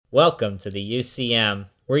Welcome to the UCM.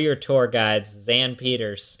 We're your tour guides, Xan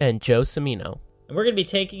Peters. And Joe Cimino. And we're going to be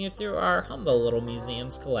taking you through our humble little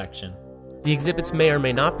museum's collection. The exhibits may or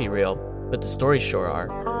may not be real, but the stories sure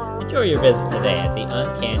are. Enjoy your visit today at the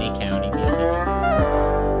Uncanny County Museum.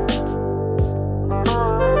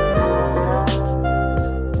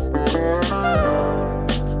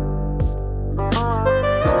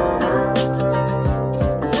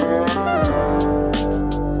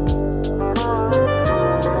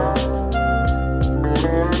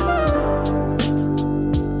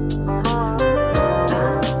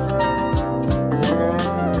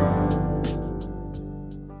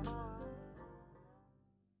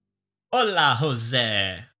 Hola,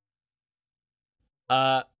 Jose.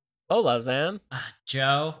 Hola, Xan.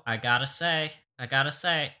 Joe, I gotta say,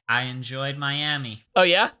 I enjoyed Miami. Oh,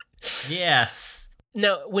 yeah? Yes.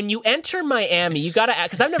 Now, when you enter Miami, you gotta,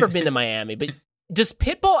 because I've never been to Miami, but does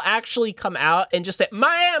Pitbull actually come out and just say,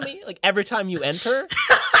 Miami, like every time you enter?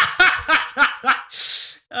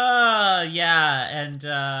 Yeah, and,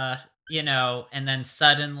 and then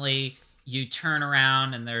suddenly you turn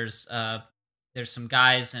around and there's some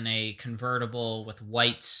guys in a convertible with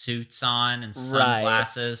white suits on and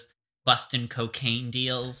sunglasses busting cocaine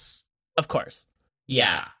deals. Of course.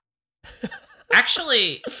 Yeah.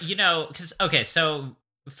 Actually, so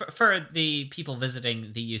for the people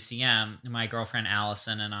visiting the UCM, my girlfriend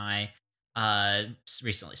Allison and I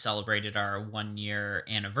recently celebrated our 1-year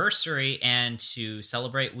anniversary, and to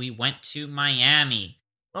celebrate, we went to Miami.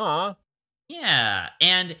 Aw. Yeah,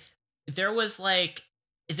 and there was like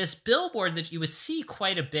this billboard that you would see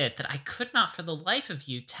quite a bit that I could not for the life of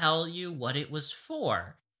you tell you what it was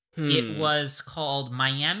for. It was called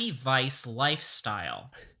Miami Vice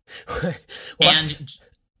Lifestyle. And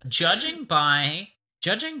judging by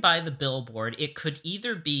the billboard, it could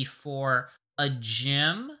either be for a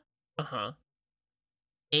gym,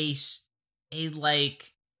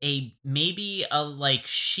 maybe a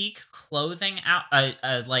chic clothing out,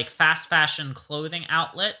 a fast fashion clothing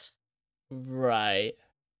outlet. Right.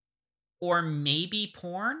 Or maybe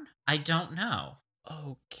porn? I don't know.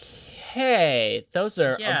 Okay. Those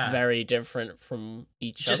are very different from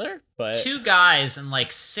each other, but 2 guys and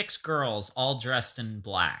 6 girls all dressed in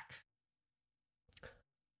black.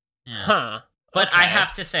 Yeah. Huh. But okay. I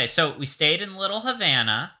have to say, so we stayed in Little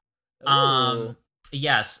Havana. Ooh.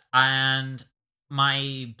 Yes, and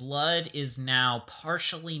my blood is now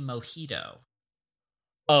partially mojito.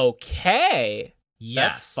 Okay.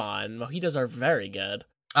 Yes. That's fun. Mojitos are very good.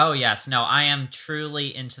 Oh, yes. No, I am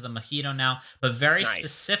truly into the mojito now, but very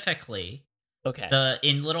specifically,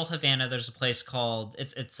 in Little Havana, there's a place called,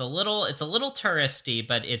 it's a little touristy,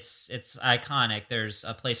 but it's iconic. There's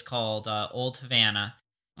a place called Old Havana,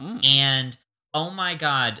 and oh my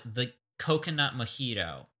God, the coconut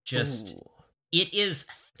mojito, it is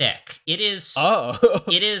thick. It is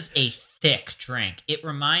a thick drink. It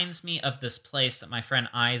reminds me of this place that my friend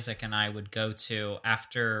Isaac and I would go to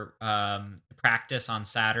after practice on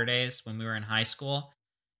Saturdays when we were in high school.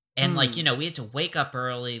 And we had to wake up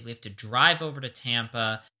early, we have to drive over to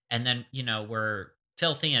Tampa, and then, we're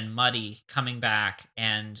filthy and muddy coming back,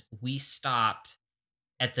 and we stopped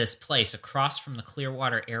at this place across from the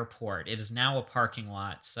Clearwater Airport. It is now a parking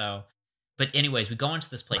lot, but anyways, we go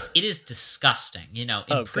into this place. It is disgusting, in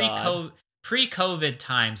pre-COVID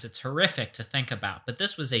times, it's horrific to think about, but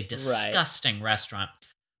this was a disgusting restaurant.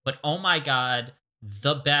 But oh my God,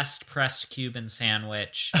 the best pressed Cuban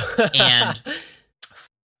sandwich and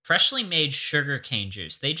freshly made sugarcane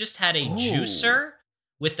juice. They just had a juicer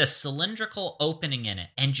with a cylindrical opening in it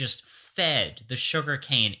and just fed the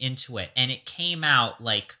sugarcane into it, and it came out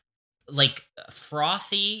like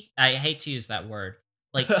frothy. I hate to use that word,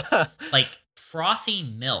 like frothy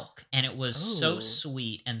milk, and it was so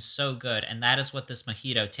sweet and so good. And that is what this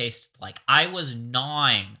mojito tasted like. I was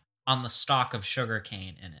gnawing on the stalk of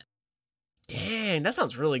sugarcane in it. Dang, that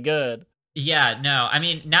sounds really good. Yeah, no, I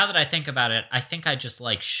mean, now that I think about it, I think I just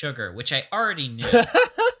like sugar, which I already knew.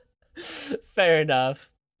 Fair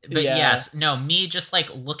enough. But yes, no, me just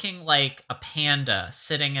looking like a panda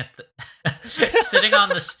sitting at the sitting on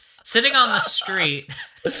the street.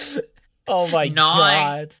 Oh my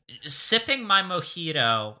God. Sipping my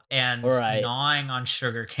mojito and gnawing on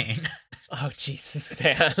sugarcane. Oh, Jesus,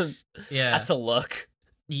 Sam. Yeah. That's a look.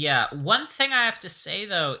 Yeah. One thing I have to say,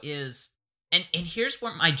 though, is, and here's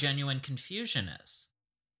where my genuine confusion is.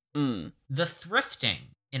 The thrifting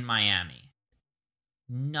in Miami.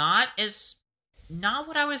 Not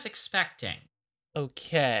what I was expecting.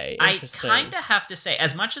 Okay. I kind of have to say,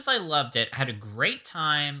 as much as I loved it, I had a great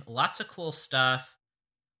time, lots of cool stuff.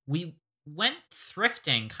 We went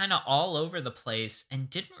thrifting kind of all over the place and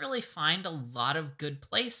didn't really find a lot of good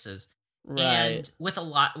places. Right. And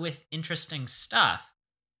with interesting stuff.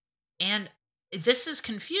 And this is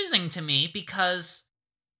confusing to me because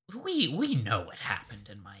we know what happened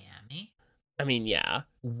in Miami. I mean, yeah.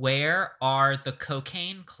 Where are the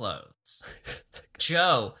cocaine clothes?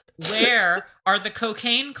 Joe, where are the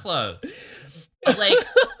cocaine clothes? Like,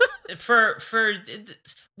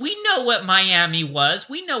 we know what Miami was.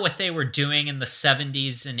 We know what they were doing in the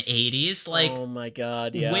 70s and 80s. Like, oh my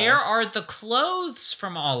God, yeah. Where are the clothes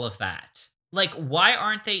from all of that? Like, why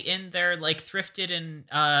aren't they in their, like, thrifted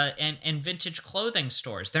and vintage clothing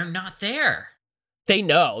stores? They're not there. They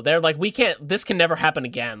know. They're like, this can never happen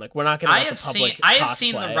again. Like, we're not going to let the public I have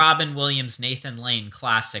seen the Robin Williams, Nathan Lane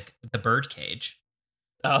classic, The Birdcage.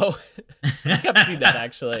 Oh, I think I've seen that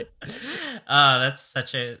actually. That's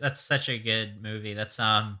such a good movie. That's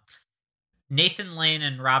Nathan Lane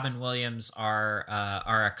and Robin Williams are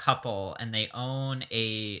a couple, and they own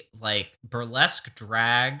a like burlesque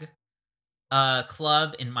drag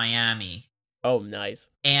club in Miami. Oh, nice.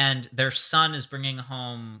 And their son is bringing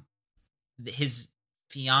home his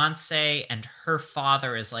fiance, and her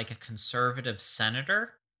father is like a conservative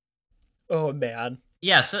senator. Oh man.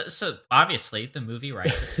 Yeah, so obviously the movie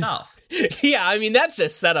writes itself. Yeah, I mean, that's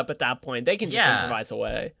just set up at that point. They can just improvise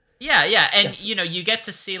away. Yeah, and you get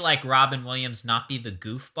to see like Robin Williams not be the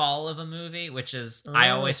goofball of a movie, which is I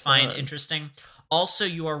always find interesting. Also,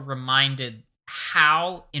 you are reminded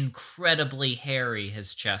how incredibly hairy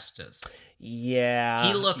his chest is. Yeah.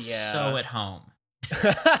 He looks so at home.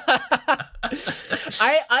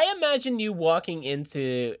 I imagine you walking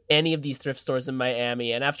into any of these thrift stores in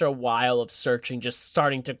Miami, and after a while of searching, just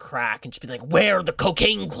starting to crack and just be like, "Where are the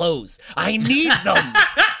cocaine clothes? I need them."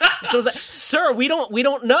 So it's like, "Sir, we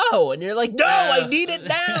don't know," and you're like, "No, I need it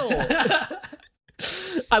now.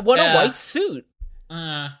 I want a white suit."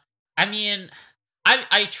 I mean,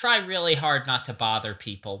 I try really hard not to bother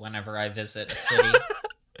people whenever I visit a city.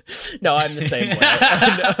 No, I'm the same way.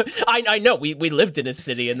 I know. We lived in a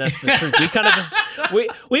city, and that's the truth. We kind of just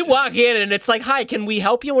we walk in, and it's like, "Hi, can we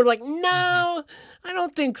help you?" And we're like, "No, I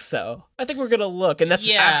don't think so. I think we're gonna look." And that's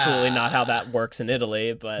absolutely not how that works in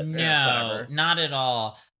Italy. But no, not at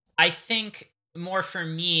all. I think more for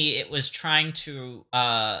me, it was trying to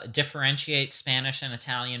differentiate Spanish and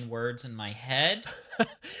Italian words in my head,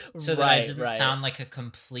 so that I didn't sound like a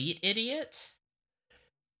complete idiot.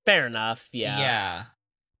 Fair enough. Yeah. Yeah.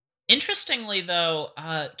 Interestingly, though,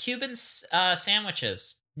 Cuban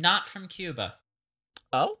sandwiches, not from Cuba.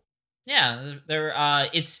 Oh, yeah, they're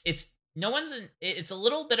it's a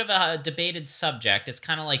little bit of a debated subject. It's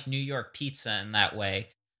kind of like New York pizza in that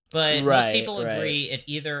way, but most people agree it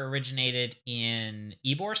either originated in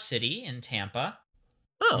Ybor City in Tampa,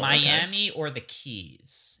 Miami, or the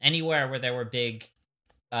Keys, anywhere where there were big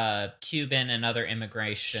Cuban and other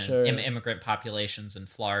immigrant populations in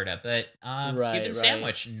Florida, but Cuban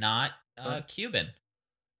sandwich, not Cuban.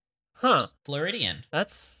 Huh. Floridian.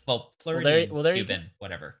 That's Floridian, Cuban,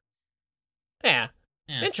 whatever. Yeah.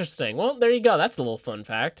 Interesting. Well, there you go. That's a little fun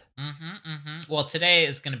fact. Well, today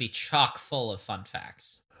is going to be chock full of fun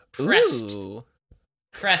facts. Pressed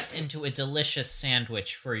into a delicious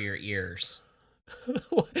sandwich for your ears.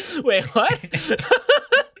 Wait, what?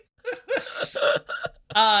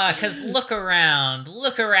 Because look around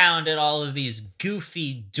at all of these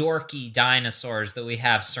goofy, dorky dinosaurs that we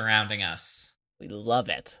have surrounding us. We love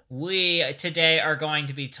it. We today are going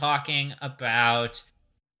to be talking about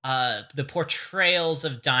the portrayals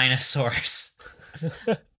of dinosaurs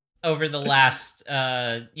over the last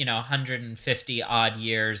 150 odd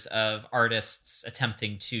years of artists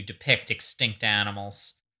attempting to depict extinct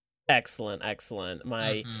animals. Excellent.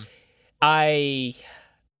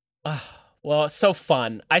 Well, it's so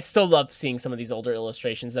fun. I still love seeing some of these older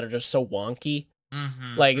illustrations that are just so wonky.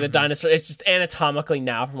 The dinosaur, it's just anatomically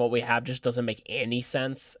now from what we have just doesn't make any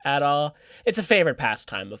sense at all. It's a favorite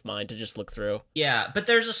pastime of mine to just look through. Yeah, but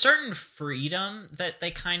there's a certain freedom that they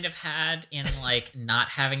kind of had in like not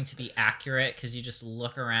having to be accurate, because you just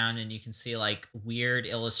look around and you can see like weird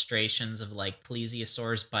illustrations of like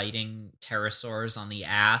plesiosaurs biting pterosaurs on the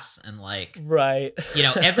ass, and like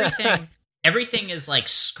everything is like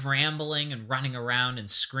scrambling and running around and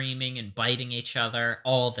screaming and biting each other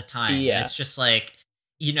all the time. Yeah. It's just like,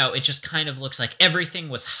 it just kind of looks like everything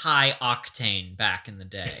was high octane back in the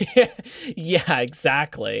day. Yeah,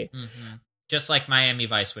 exactly. Just like Miami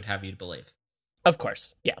Vice would have you to believe. Of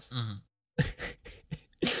course. Yes. Do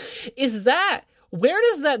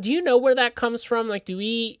you know where that comes from? Like,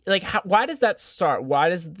 why does that start?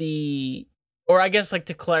 Or I guess, like,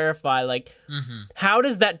 to clarify, like, how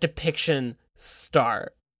does that depiction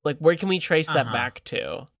start? Like, where can we trace that back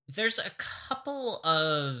to? There's a couple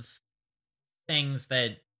of things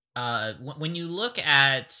that when you look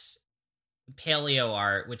at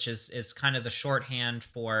paleoart, which is kind of the shorthand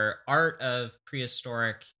for art of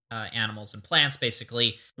prehistoric animals and plants,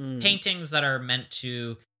 basically paintings that are meant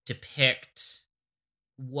to depict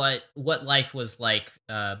what life was like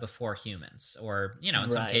before humans, or in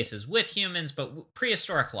some cases with humans, but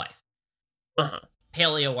prehistoric life.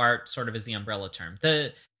 Paleoart sort of is the umbrella term.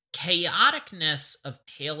 The chaoticness of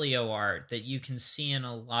paleoart that you can see in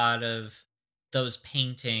a lot of those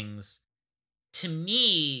paintings, to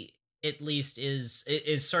me at least, is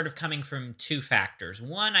sort of coming from two factors.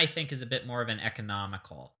 One, I think, is a bit more of an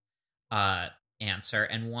economical answer,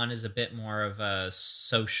 and one is a bit more of a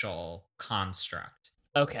social construct.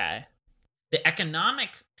 Okay. The economic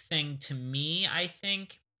thing, to me, I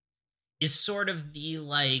think, is sort of the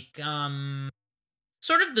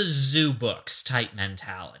sort of the zoo books type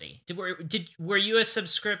mentality. Were you a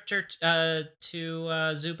subscriptor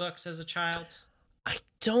to zoo books as a child? I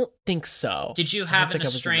don't think so. Did you have an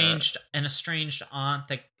estranged aunt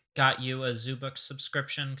that got you a zoo book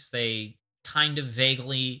subscription because they kind of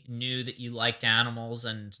vaguely knew that you liked animals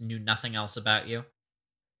and knew nothing else about you?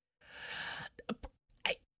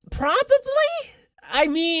 Probably. I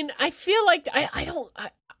mean, I feel like I don't.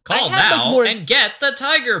 Call now and get the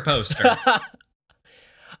tiger poster.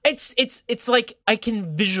 It's like I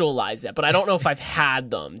can visualize it, but I don't know if I've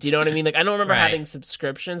had them. Do you know what I mean? Like, I don't remember having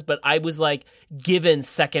subscriptions, but I was like given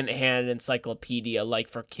secondhand encyclopedia, like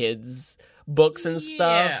for kids books and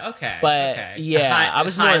stuff. Yeah, okay. But I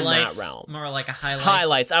was more in that realm. More like a highlights.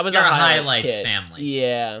 Highlights. I was You're a highlights kid. Family.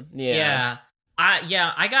 Yeah.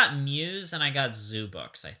 I got Muse and I got zoo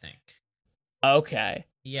books, I think. Okay.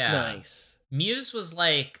 Yeah. Nice. Muse was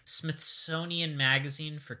like Smithsonian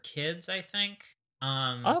Magazine for kids, I think.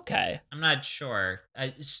 Okay. I'm not sure.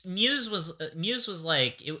 Muse was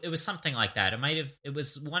like it was something like that. It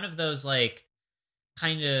was one of those like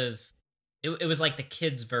kind of it was like the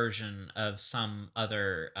kids version of some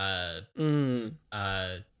other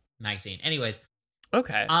magazine. Anyways.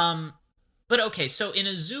 Okay. But okay, so in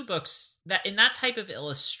a zoo books, in that type of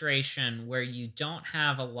illustration where you don't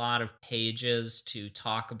have a lot of pages to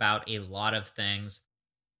talk about a lot of things,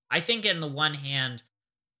 I think in the one hand,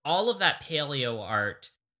 all of that paleo art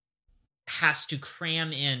has to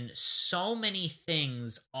cram in so many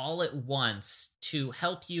things all at once to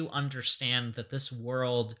help you understand that this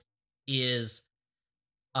world is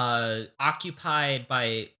occupied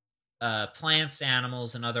by plants,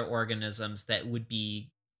 animals, and other organisms that would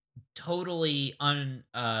be totally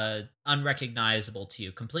unrecognizable to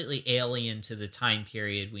you, completely alien to the time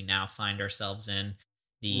period we now find ourselves in.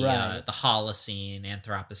 The Holocene,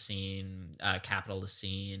 Anthropocene,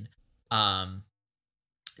 Capitalocene.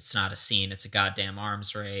 It's not a scene; it's a goddamn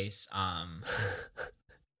arms race.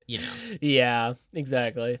 Yeah,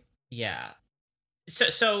 exactly. Yeah.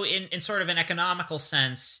 So in sort of an economical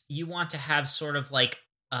sense, you want to have sort of like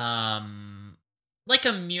a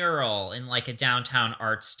mural in like a downtown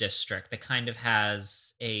arts district that kind of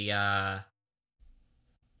has a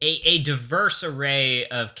diverse array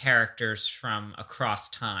of characters from across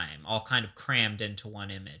time, all kind of crammed into one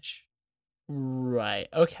image. Right.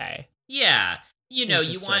 Okay. Yeah. You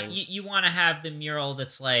want to have the mural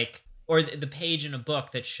that's like, or the page in a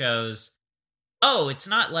book that shows, oh, it's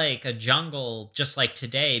not like a jungle just like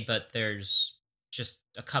today, but there's just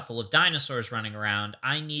a couple of dinosaurs running around.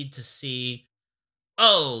 I need to see,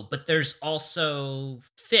 oh, but there's also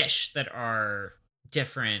fish that are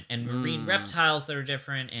different, and marine reptiles that are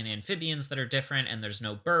different, and amphibians that are different, and there's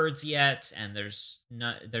no birds yet, and there's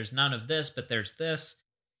none of this, but there's this.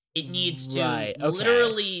 It needs to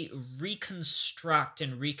literally reconstruct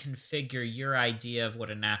and reconfigure your idea of what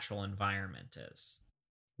a natural environment is.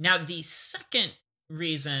 Now, the second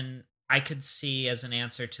reason I could see as an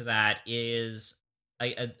answer to that is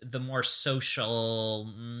the more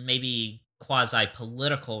social, maybe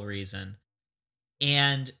quasi-political reason.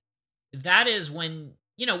 And that is when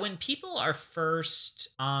people are first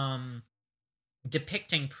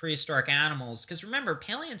depicting prehistoric animals, because remember,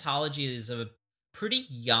 paleontology is a pretty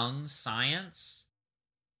young science.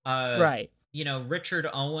 Right. Richard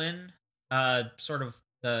Owen, sort of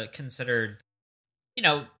considered,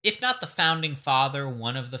 if not the founding father,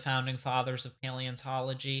 one of the founding fathers of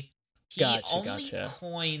paleontology. He only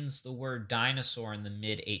coins the word dinosaur in the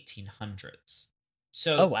mid-1800s.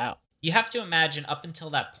 So, oh, wow. You have to imagine up until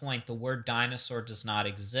that point, the word dinosaur does not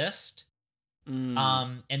exist.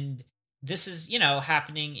 And this is,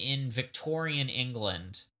 happening in Victorian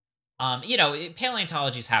England.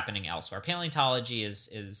 Paleontology is happening elsewhere. Paleontology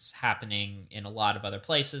is happening in a lot of other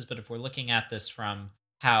places. But if we're looking at this from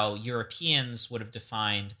how Europeans would have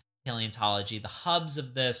defined paleontology. The hubs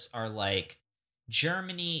of this are like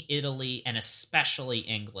Germany, Italy, and especially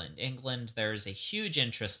England. England, there's a huge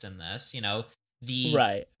interest in this.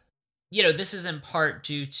 Right. This is in part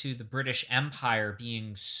due to the British Empire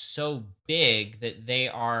being so big that they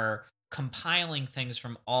are compiling things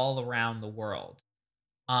from all around the world.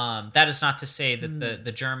 That is not to say that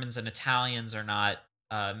the Germans and Italians are not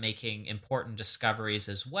making important discoveries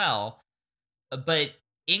as well, but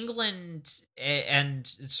England and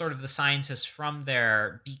sort of the scientists from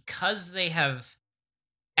there, because they have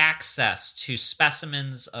access to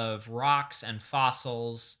specimens of rocks and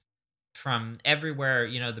fossils from everywhere,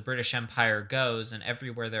 the British Empire goes, and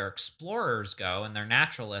everywhere their explorers go and their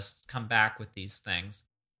naturalists come back with these things,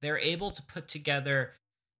 they're able to put together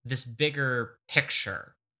this bigger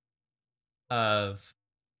picture of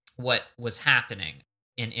what was happening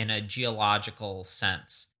in a geological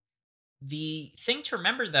sense. The thing to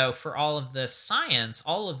remember, though, for all of this science,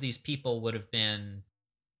 all of these people would have been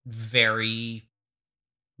very,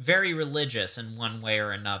 very religious in one way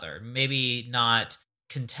or another. Maybe not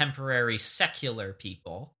contemporary secular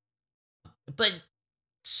people, but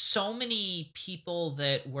so many people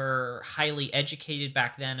that were highly educated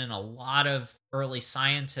back then, and a lot of early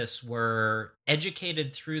scientists were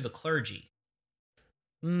educated through the clergy.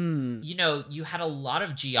 You had a lot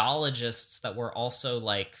of geologists that were also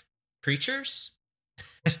like preachers.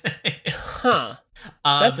 Huh.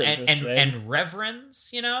 That's interesting. And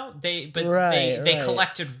reverends, they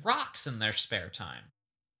collected rocks in their spare time.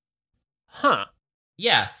 Huh.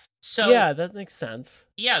 Yeah. So yeah, that makes sense.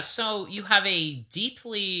 Yeah, so you have a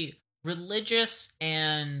deeply religious,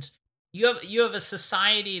 and you have a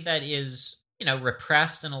society that is,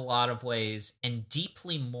 repressed in a lot of ways and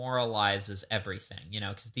deeply moralizes everything,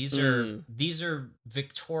 because these are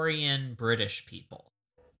Victorian British people.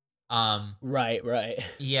 Right.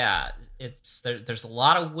 Yeah, there's a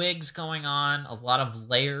lot of wigs going on, a lot of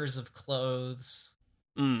layers of clothes.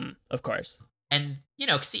 Of course. And,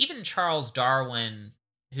 because even Charles Darwin,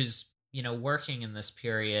 who's, working in this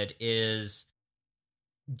period, is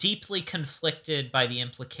deeply conflicted by the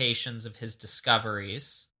implications of his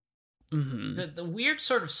discoveries. The weird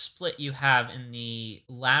sort of split you have in the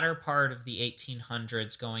latter part of the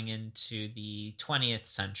 1800s going into the 20th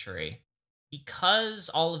century, because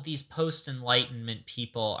all of these post-Enlightenment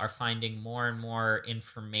people are finding more and more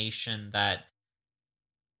information that,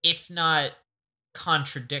 if not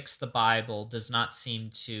contradicts the Bible, does not seem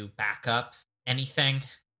to back up anything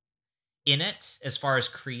in it as far as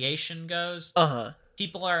creation goes.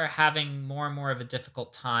 People are having more and more of a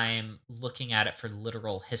difficult time looking at it for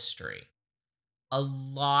literal history. A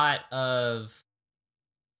lot of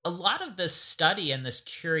this study and this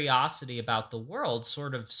curiosity about the world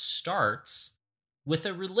sort of starts with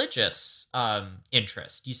a religious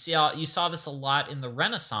interest. You saw this a lot in the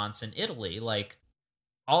Renaissance in Italy, like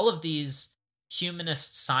all of these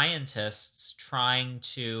humanist scientists trying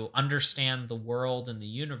to understand the world and the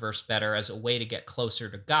universe better as a way to get closer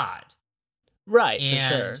to God. Right, and for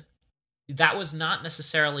sure. That was not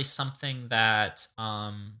necessarily something that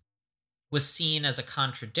was seen as a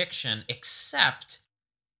contradiction, except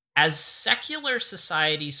as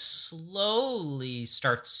secularization slowly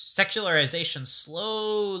starts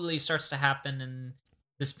to happen in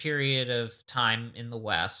this period of time in the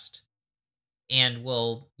West, and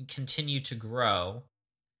will continue to grow.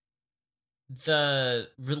 The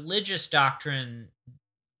religious doctrine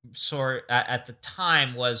at the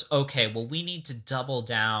time was, okay, well, we need to double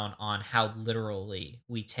down on how literally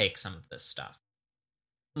we take some of this stuff.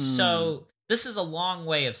 So this is a long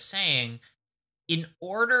way of saying, in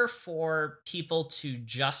order for people to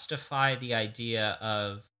justify the idea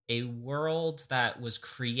of a world that was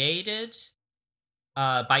created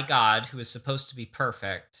by God, who is supposed to be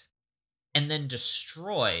perfect, and then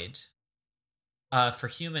destroyed for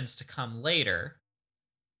humans to come later,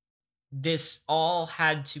 this all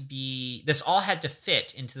had to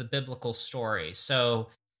fit into the biblical story. So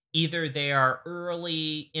either they are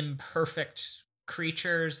early imperfect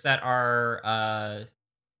creatures that are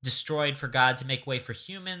destroyed for God to make way for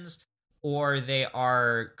humans, or they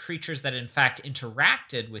are creatures that in fact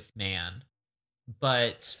interacted with man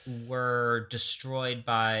but were destroyed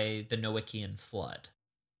by the Noachian flood.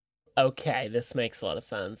 Okay, this makes a lot of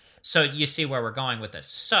sense. So you see where we're going with this.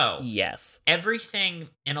 So yes, everything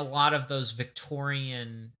in a lot of those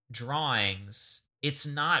Victorian drawings, it's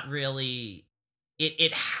not really,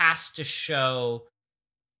 it has to show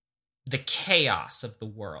the chaos of the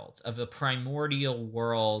world, of the primordial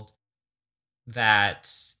world that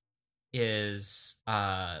is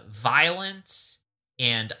violent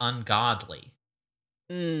and ungodly.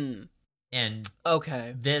 And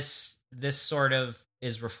okay, this sort of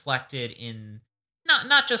is reflected in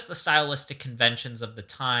not just the stylistic conventions of the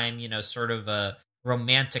time, sort of a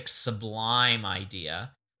romantic sublime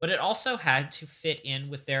idea, but it also had to fit in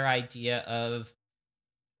with their idea of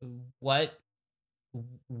what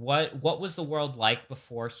what was the world like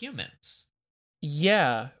before humans.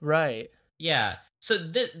 yeah, right. Yeah. So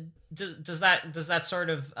does that sort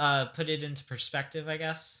of put it into perspective, I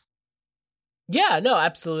guess? Yeah, no,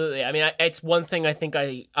 absolutely. I mean, it's one thing I think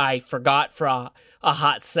I forgot for a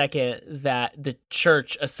hot second, that the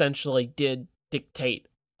church essentially did dictate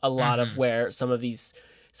a lot of where some of these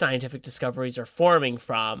scientific discoveries are forming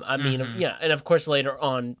from. I mean, yeah, and of course later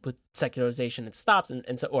on with secularization it stops,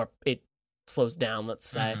 and so, or it slows down, let's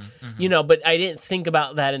say. But I didn't think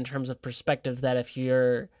about that in terms of perspective, that if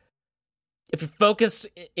you're focused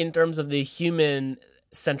in terms of the human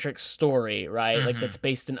centric story, right? Like, that's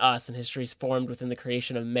based in us, and history is formed within the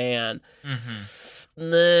creation of man.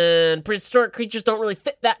 Then prehistoric creatures don't really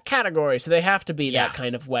fit that category, so they have to be that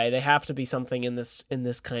kind of way. They have to be something in this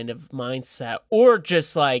kind of mindset, or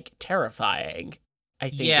just like terrifying. I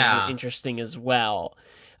think is interesting as well,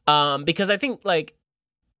 because I think like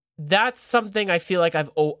that's something I feel like I've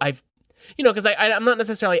because I'm not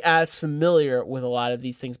necessarily as familiar with a lot of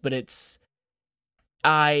these things, but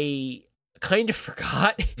I kind of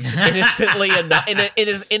forgot innocently enough, and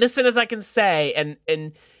as innocent as I can say, and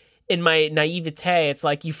in my naivete, it's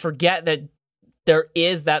like you forget that there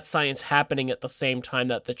is that science happening at the same time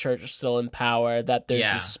that the church is still in power, that there's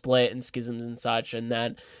the split and schisms and such, and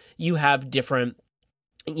that you have different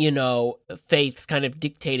faiths kind of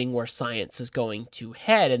dictating where science is going to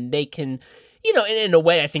head, and they can, in a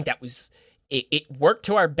way, I think that was it worked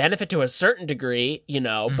to our benefit to a certain degree,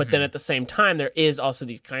 but then at the same time, there is also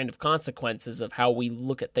these kind of consequences of how we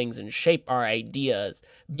look at things and shape our ideas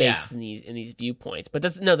based in these viewpoints. But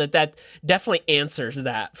that definitely answers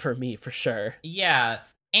that for me, for sure. Yeah.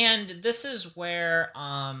 And this is where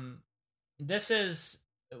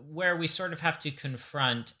we sort of have to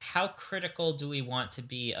confront how critical do we want to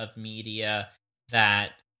be of media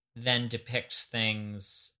that then depicts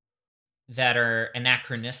things that are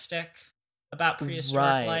anachronistic about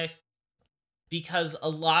prehistoric life, because a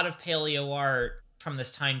lot of paleo art from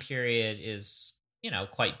this time period is,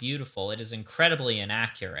 quite beautiful. It is incredibly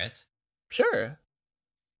inaccurate. Sure.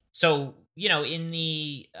 So, in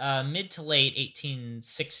the mid to late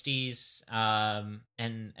 1860s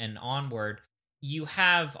and onward, you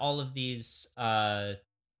have all of these artists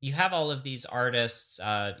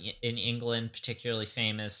in England. Particularly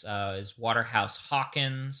famous is Waterhouse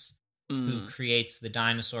Hawkins, who creates the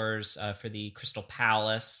dinosaurs for the Crystal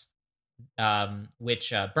Palace,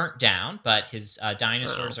 which burnt down, but his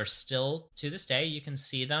dinosaurs are still, to this day, you can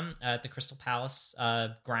see them at the Crystal Palace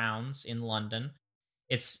grounds in London.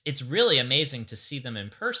 It's really amazing to see them in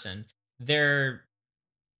person.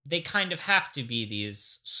 They kind of have to be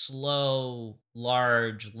these slow,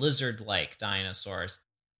 large, lizard-like dinosaurs,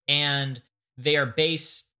 and they are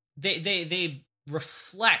based. They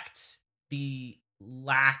reflect the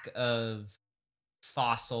lack of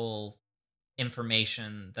fossil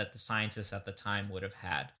information that the scientists at the time would have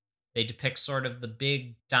had. They depict sort of the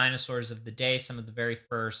big dinosaurs of the day, some of the very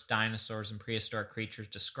first dinosaurs and prehistoric creatures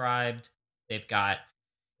described. They've got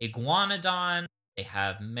Iguanodon, they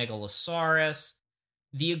have Megalosaurus.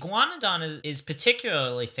 The Iguanodon is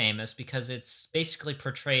particularly famous because it's basically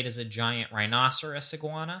portrayed as a giant rhinoceros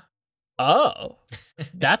iguana. Oh,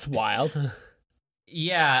 that's wild.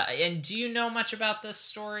 Yeah, and do you know much about this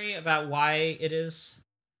story, about why it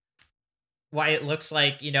looks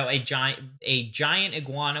like, a giant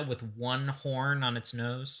iguana with one horn on its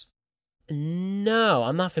nose? No,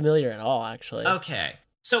 I'm not familiar at all, actually. Okay.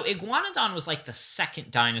 So Iguanodon was like the second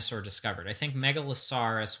dinosaur discovered. I think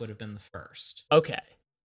Megalosaurus would have been the first. Okay.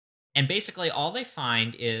 And basically all they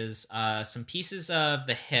find is some pieces of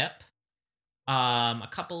the hip, a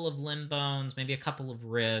couple of limb bones, maybe a couple of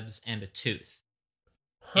ribs, and a tooth.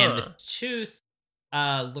 And the tooth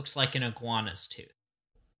looks like an iguana's tooth.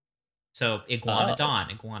 So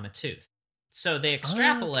Iguanodon, iguana tooth. So they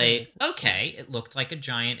extrapolate, okay, it looked like a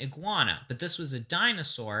giant iguana, but this was a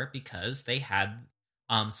dinosaur because they had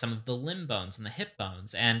some of the limb bones and the hip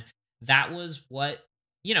bones. And that was what,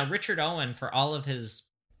 Richard Owen, for all of his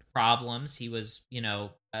problems, he was,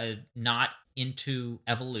 not into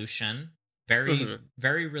evolution, very,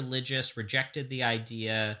 very religious, rejected the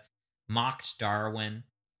idea, mocked Darwin.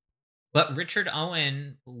 But Richard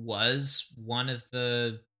Owen was one of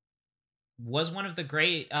the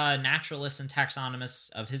great naturalists and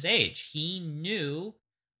taxonomists of his age. He knew,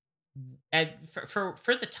 for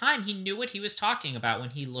the time, he knew what he was talking about when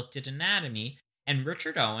he looked at anatomy. And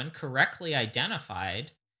Richard Owen correctly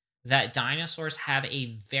identified that dinosaurs have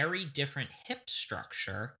a very different hip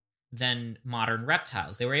structure than modern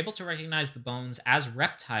reptiles. They were able to recognize the bones as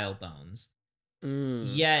reptile bones.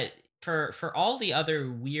 Yet for all the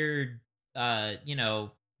other weird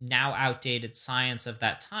now outdated science of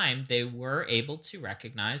that time, they were able to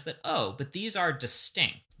recognize that, but these are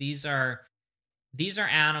distinct. These are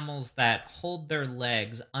animals that hold their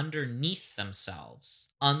legs underneath themselves,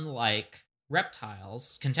 unlike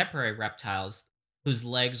reptiles, contemporary reptiles, whose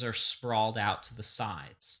legs are sprawled out to the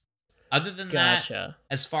sides. Other than that,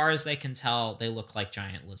 as far as they can tell, they look like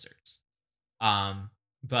giant lizards.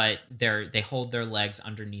 But they hold their legs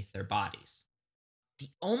underneath their bodies. The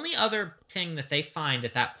only other thing that they find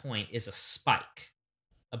at that point is a spike,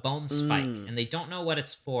 a bone spike, and they don't know what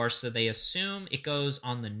it's for, so they assume it goes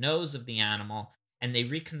on the nose of the animal, and they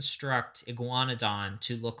reconstruct Iguanodon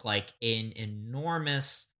to look like an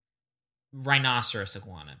enormous rhinoceros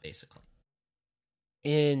iguana, basically.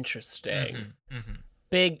 Interesting.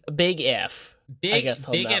 Big if. I guess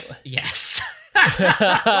big if. Yes.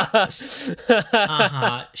 I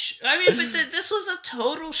mean, but this was a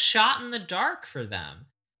total shot in the dark for them.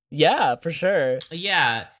 Yeah, for sure.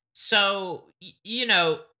 Yeah. So,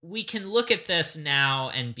 we can look at this now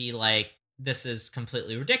and be like, this is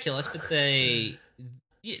completely ridiculous, but that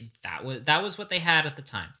was what they had at the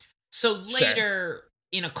time. So later,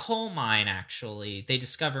 in a coal mine, actually, they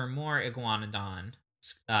discover more Iguanodon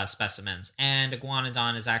specimens, and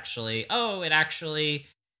Iguanodon is actually, it actually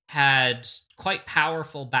had quite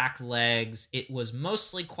powerful back legs. It was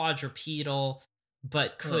mostly quadrupedal,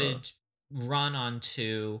 but could run on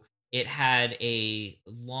two. It had a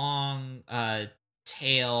long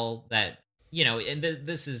tail that, and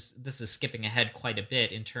this is skipping ahead quite a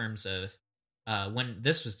bit in terms of when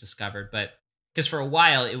this was discovered, but because for a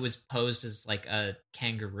while it was posed as like a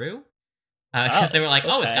kangaroo. Because they were like,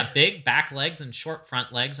 it's got big back legs and short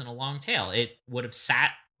front legs and a long tail. It would have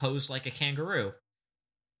sat posed like a kangaroo.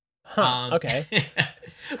 Okay.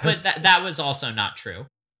 But that was also not true.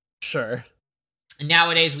 Sure.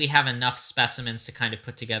 Nowadays, we have enough specimens to kind of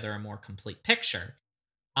put together a more complete picture.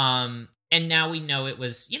 And now we know it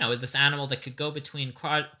was, this animal that could go between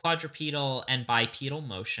quadrupedal and bipedal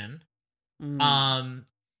motion.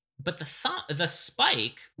 But the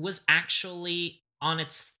spike was actually on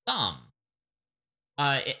its thumb.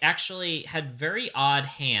 It actually had very odd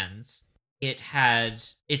hands. It had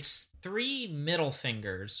its 3 middle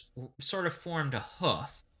fingers sort of formed a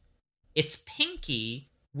hoof. Its pinky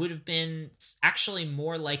would have been actually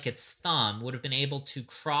more like its thumb, would have been able to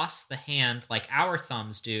cross the hand like our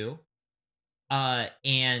thumbs do,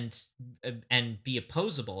 and be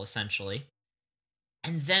opposable, essentially.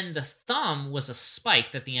 And then the thumb was a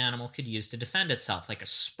spike that the animal could use to defend itself, like a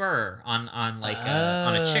spur on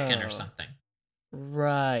a chicken or something.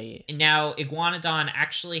 Right. Now, Iguanodon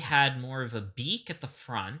actually had more of a beak at the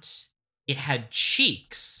front. It had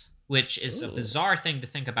cheeks, which is a bizarre thing to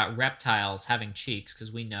think about reptiles having cheeks,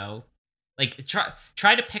 because we know, like,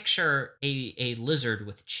 try to picture a lizard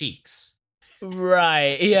with cheeks.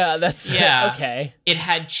 Right. Yeah, that's okay. It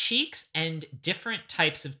had cheeks and different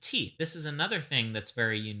types of teeth. This is another thing that's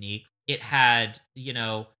very unique. It had,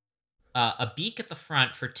 a beak at the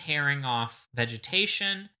front for tearing off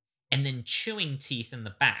vegetation, and then chewing teeth in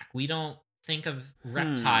the back. We don't think of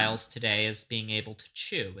reptiles today as being able to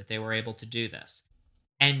chew, but they were able to do this.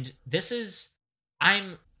 And this is,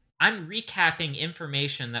 I'm recapping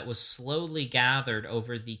information that was slowly gathered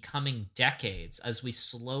over the coming decades as we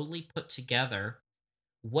slowly put together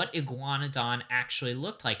what Iguanodon actually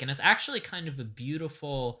looked like. And it's actually kind of a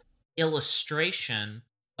beautiful illustration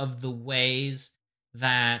of the ways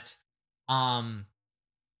that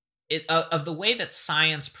of the way that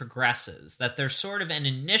science progresses, that there's sort of an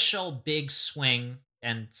initial big swing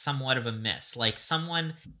and somewhat of a miss. Like,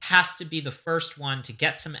 someone has to be the first one to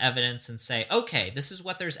get some evidence and say, okay, this is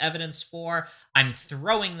what there's evidence for. I'm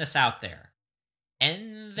throwing this out there.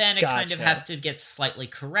 And then it kind of has to get slightly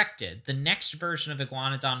corrected. The next version of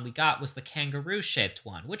Iguanodon we got was the kangaroo-shaped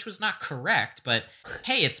one, which was not correct, but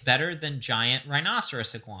hey, it's better than giant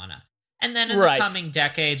rhinoceros iguana. And then in the coming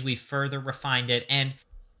decades, we further refined it, and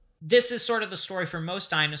this is sort of the story for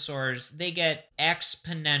most dinosaurs. They get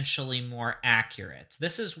exponentially more accurate.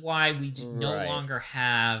 This is why we no longer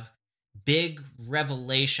have big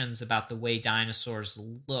revelations about the way dinosaurs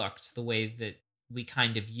looked, the way that we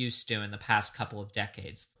kind of used to in the past couple of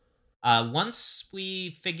decades. Once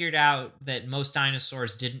we figured out that most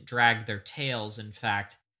dinosaurs didn't drag their tails, in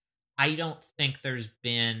fact, I don't think there's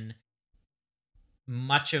been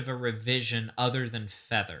much of a revision other than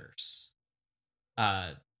feathers.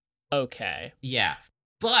 Okay. Yeah.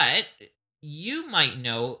 But you might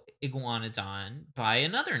know Iguanodon by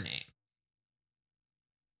another name.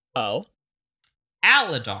 Oh?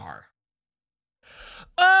 Aladar.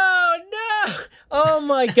 Oh, no! Oh,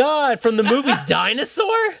 my God. From the movie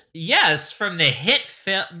Dinosaur? Yes, from the hit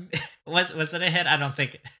film. Was it a hit? I don't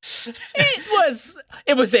think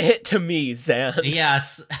it was a hit to me, Xan.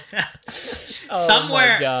 Yes. Oh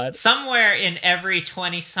my God. Somewhere in every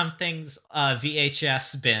 20-something's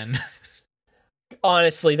VHS bin.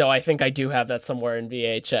 Honestly, though, I think I do have that somewhere in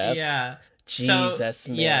VHS. Yeah. Jesus,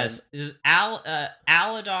 man. Yes,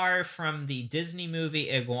 Aladar from the Disney movie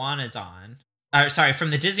Iguanodon. From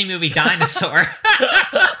the Disney movie Dinosaur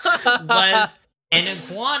was an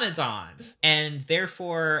iguanodon, and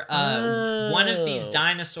therefore one of these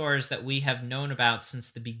dinosaurs that we have known about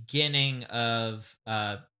since the beginning of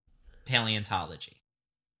paleontology.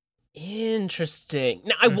 Interesting.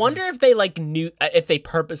 Now, I wonder if they knew if they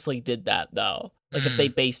purposely did that though. Like if they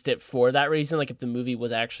based it for that reason, like if the movie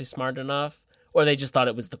was actually smart enough, or they just thought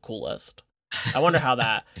it was the coolest. I wonder how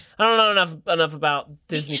that. I don't know enough about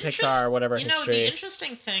Disney, Pixar, or whatever history. The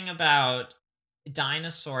interesting thing about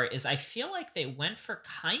Dinosaur is I feel like they went for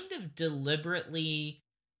kind of deliberately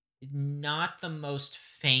not the most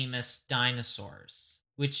famous dinosaurs,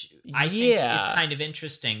 which I think is kind of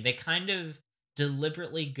interesting. They kind of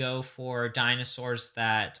deliberately go for dinosaurs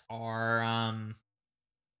that are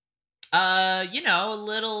a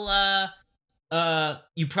little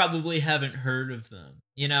you probably haven't heard of them,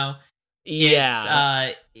 you know?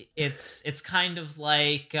 Yeah. It's kind of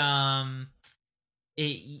like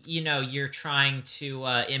you're trying to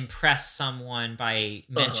impress someone by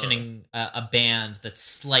mentioning a band that's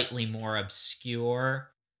slightly more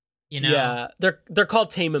obscure. Yeah, they're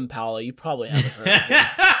called Tame Impala. You probably haven't heard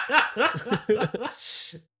of them.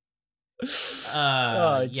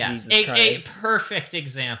 Yes, Jesus a perfect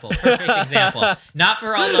example. Perfect example. Not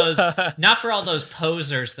for all those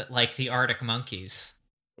posers that like the Arctic Monkeys.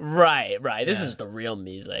 Right. This is the real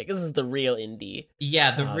music. This is the real indie.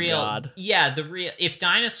 Yeah, the God. real. If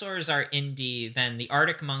dinosaurs are indie, then the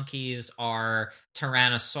Arctic Monkeys are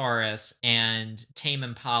Tyrannosaurus, and Tame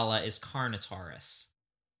Impala is Carnotaurus.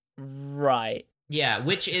 Right. Yeah,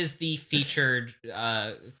 which is the featured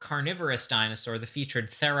carnivorous dinosaur, the featured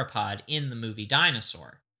theropod in the movie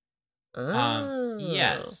Dinosaur. Oh.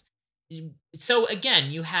 Yes. So again,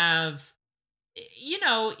 you have.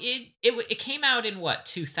 It came out in what,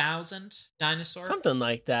 2000, Dinosaur? Something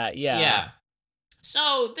like that, yeah. Yeah.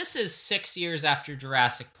 So this is 6 years after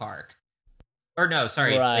Jurassic Park. Or no,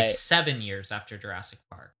 sorry, like 7 years after Jurassic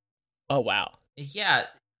Park. Oh, wow. Yeah.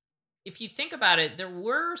 If you think about it, there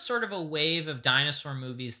were sort of a wave of dinosaur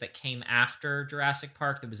movies that came after Jurassic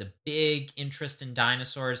Park. There was a big interest in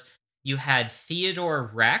dinosaurs. You had Theodore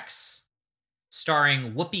Rex,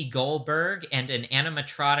 starring Whoopi Goldberg and an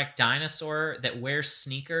animatronic dinosaur that wears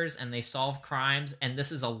sneakers and they solve crimes. And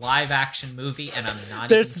this is a live-action movie, and I'm not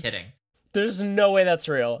even kidding. There's no way that's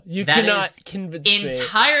real. You cannot convince me.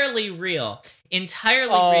 Entirely real. Entirely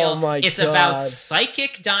real. My God. It's about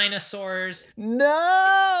psychic dinosaurs.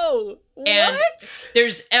 No! And what?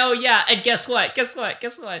 There's... Oh, yeah. And guess what?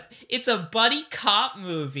 It's a buddy cop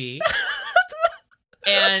movie.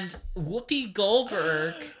 And Whoopi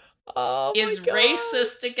Goldberg... is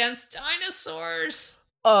racist against dinosaurs.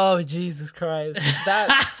 Oh, Jesus Christ.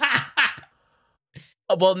 That's...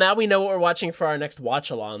 Well, now we know what we're watching for our next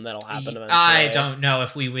watch-along that'll happen eventually. I don't know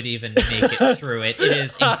if we would even make it through it. It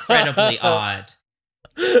is incredibly odd.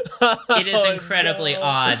 It is incredibly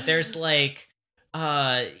odd. There's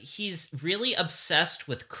he's really obsessed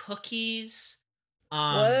with cookies.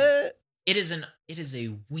 What? It is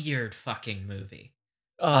a weird fucking movie.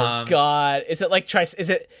 Oh God! Is it like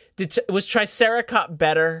was Triceracop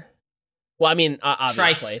better? Well, I mean,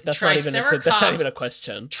 obviously that's not even a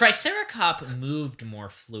question. Triceracop moved more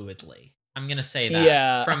fluidly. I'm gonna say that.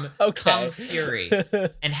 Yeah. From Kung Fury,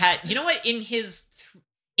 and had what in his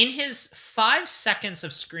 5 seconds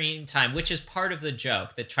of screen time, which is part of the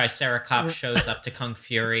joke that Triceracop shows up to Kung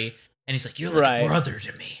Fury, and he's like, "You're like a brother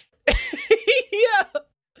to me." Yeah.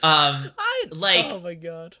 Oh my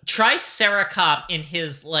God. Triceracop in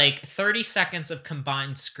his 30 seconds of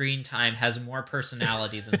combined screen time has more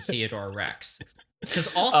personality than Theodore Rex.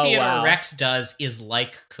 Because all Theodore Rex does is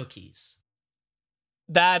like cookies.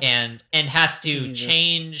 And has to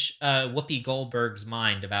change Whoopi Goldberg's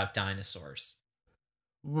mind about dinosaurs.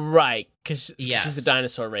 Right, because she's a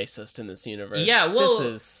dinosaur racist in this universe. Yeah, well,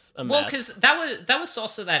 this is a mess. Well, because that was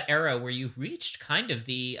also that era where you reached kind of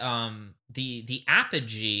the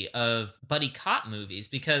apogee of buddy cop movies,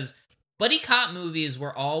 because buddy cop movies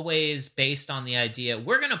were always based on the idea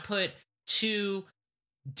we're gonna put two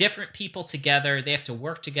different people together. They have to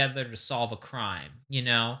work together to solve a crime, you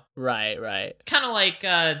know? Right. Kind of like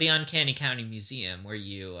the Uncanny County Museum, where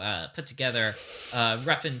you put together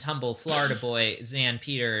rough and tumble Florida boy Xan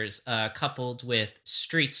Peters coupled with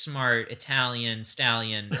street smart Italian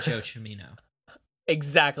stallion Joe Cimino.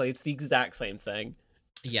 Exactly. It's the exact same thing.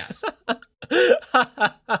 Yes. Oh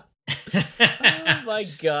my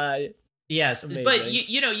God. Yes, amazing. But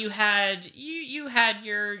you had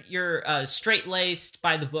your straight laced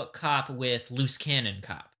by the book cop with loose cannon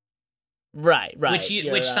cop, right,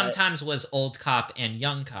 which sometimes was old cop and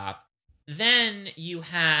young cop. Then you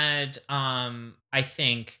had I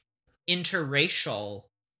think interracial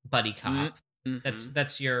buddy cop. Mm-hmm.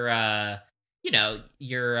 That's your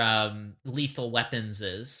your Lethal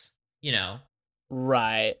Weapons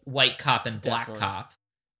right, white cop and black cop.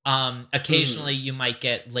 Occasionally you might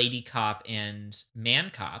get lady cop and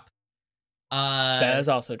man cop. That is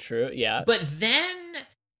also true, yeah. But then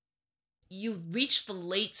you reach the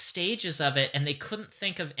late stages of it and they couldn't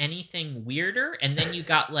think of anything weirder, and then you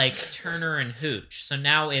got like Turner and Hooch. So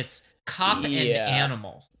now it's cop and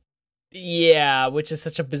animal. Yeah, which is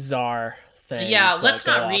such a bizarre thing. Yeah, let's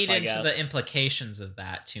not read into the implications of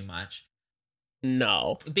that too much.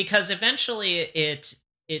 No. Because eventually it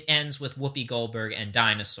ends with Whoopi Goldberg and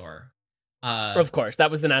Dinosaur. Of course, that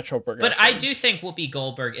was the natural progression. But I do think Whoopi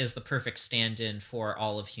Goldberg is the perfect stand-in for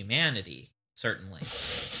all of humanity, certainly.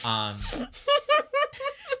 She's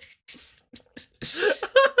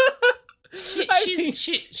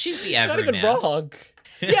the everyman. Not even wrong.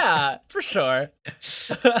 Yeah, for sure.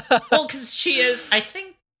 Well, because she is. I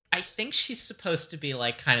think she's supposed to be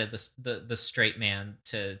like kind of the straight man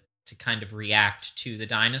to kind of react to the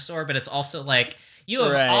dinosaur, but it's also like you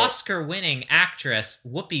have Oscar-winning actress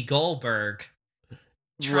Whoopi Goldberg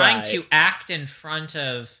trying to act in front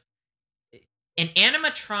of an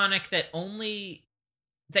animatronic that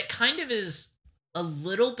kind of is a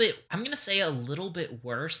little bit, I'm going to say a little bit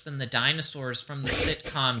worse than the dinosaurs from the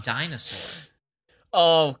sitcom Dinosaur.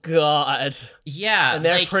 Oh God. Yeah, and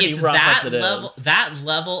they're like pretty it's rough that as it level is. that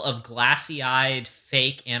level of glassy-eyed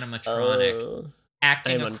fake animatronic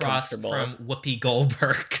acting across from Whoopi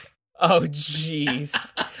Goldberg. Oh jeez.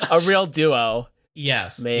 A real duo.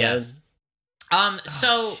 Yes. Man. Yes.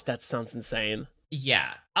 So that sounds insane.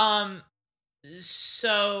 Yeah.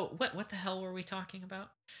 So what the hell were we talking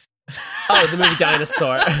about? Oh, the movie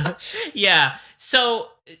Dinosaur. Yeah.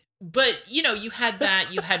 So, but you had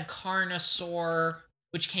Carnosaur,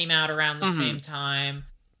 which came out around the same time.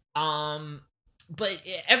 But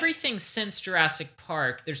everything since Jurassic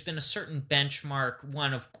Park, there's been a certain benchmark,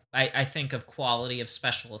 one of I think of quality of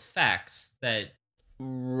special effects that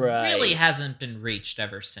really hasn't been reached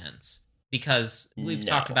ever since. Because we've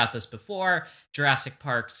talked about this before, Jurassic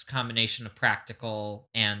Park's combination of practical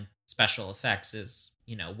and special effects is,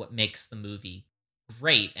 what makes the movie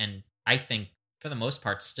great, and I think for the most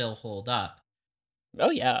part still hold up. Oh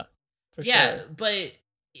yeah, for sure. But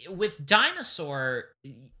with Dinosaur,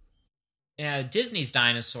 Disney's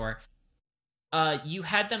Dinosaur, you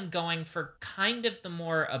had them going for kind of the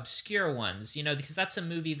more obscure ones, because that's a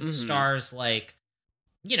movie that stars like,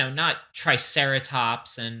 not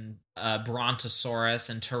Triceratops and Brontosaurus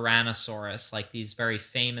and Tyrannosaurus, like these very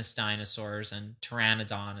famous dinosaurs, and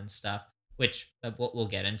Pteranodon and stuff, which we'll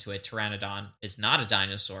get into it. Pteranodon is not a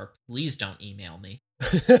dinosaur. Please don't email me.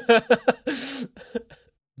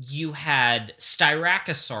 You had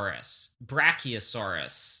Styracosaurus,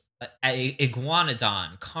 Brachiosaurus,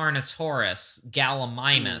 Iguanodon, Carnotaurus,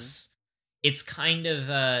 Gallimimus. It's kind of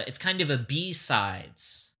a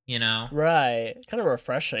B-sides. Right. Kind of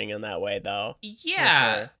refreshing in that way, though.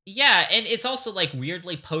 Yeah. Sure. Yeah, and it's also like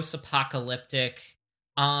weirdly post-apocalyptic.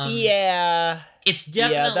 Yeah. It's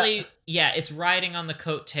definitely it's riding on the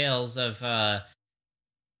coattails of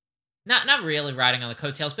not really riding on the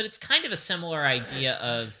coattails, but it's kind of a similar idea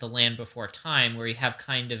of The Land Before Time, where you have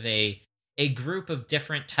kind of a group of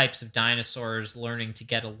different types of dinosaurs learning to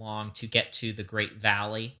get along to get to the Great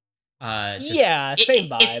Valley. Same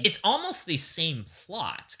vibe. It's almost the same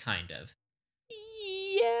plot, kind of.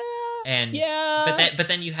 Yeah. But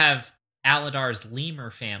then you have Aladar's lemur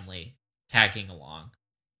family tagging along.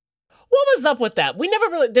 What was up with that? Did we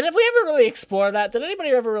ever really explore that? Did anybody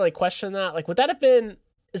ever really question that? Like, would that have been?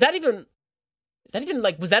 Was that even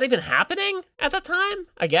happening at that time?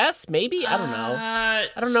 I guess maybe. I don't know. I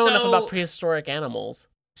don't know enough about prehistoric animals.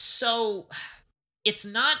 So it's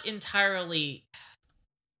not entirely.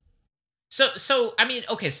 So I mean,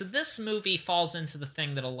 okay, so this movie falls into the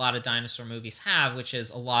thing that a lot of dinosaur movies have, which is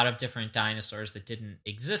a lot of different dinosaurs that didn't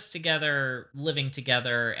exist together, living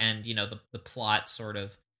together, and the plot sort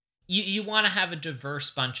of, you want to have a diverse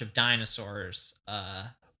bunch of dinosaurs,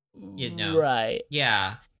 Right.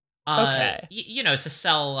 Yeah. Okay. To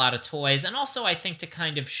sell a lot of toys, and also I think to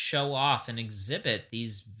kind of show off and exhibit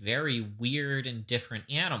these very weird and different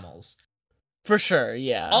animals. For sure,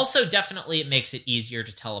 yeah. Also, definitely it makes it easier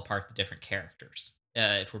to tell apart the different characters,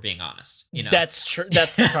 if we're being honest. That's true.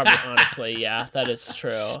 That's probably, honestly, yeah, that is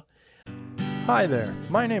true. Hi there,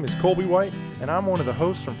 my name is Colby White, and I'm one of the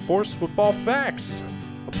hosts from Force Football Facts,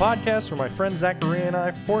 a podcast where my friend Zachary and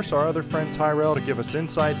I force our other friend Tyrell to give us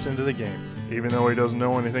insights into the game. Even though he doesn't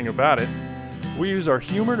know anything about it, we use our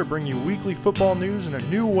humor to bring you weekly football news in a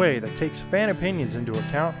new way that takes fan opinions into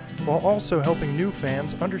account, while also helping new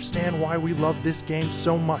fans understand why we love this game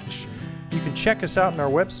so much. You can check us out on our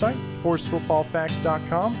website,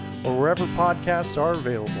 forcefootballfacts.com, or wherever podcasts are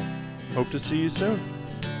available. Hope to see you soon.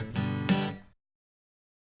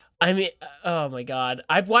 I mean, oh my God.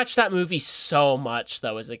 I've watched that movie so much,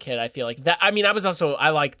 though, as a kid. I feel like that. I mean, I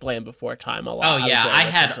liked Land Before Time a lot. Oh, yeah. I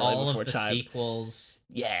had all of the sequels.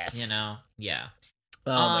 Yes. Yeah.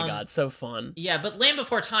 Oh my God. So fun. Yeah, but Land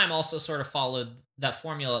Before Time also sort of followed that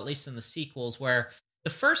formula, at least in the sequels, where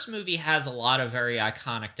the first movie has a lot of very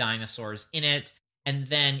iconic dinosaurs in it. And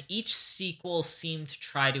then each sequel seemed to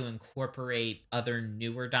try to incorporate other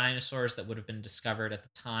newer dinosaurs that would have been discovered at the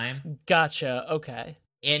time. Gotcha. Okay.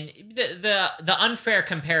 And the unfair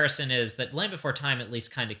comparison is that Land Before Time at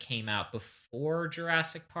least kind of came out before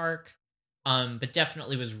Jurassic Park, but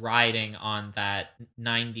definitely was riding on that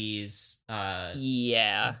 90s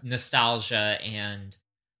nostalgia and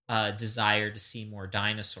desire to see more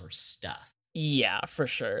dinosaur stuff. Yeah, for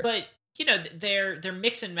sure. But they're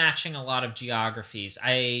mix and matching a lot of geographies.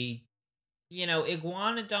 Iguanodon,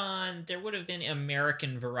 there would have been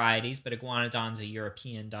American varieties, but Iguanodon's a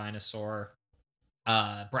European dinosaur.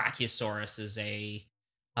 Brachiosaurus is a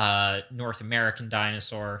North American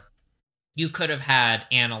dinosaur. You could have had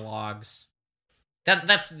analogs.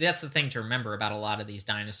 That's the thing to remember about a lot of these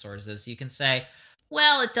dinosaurs is you can say,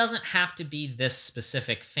 well, it doesn't have to be this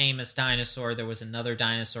specific famous dinosaur. There was another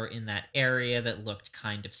dinosaur in that area that looked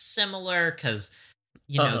kind of similar because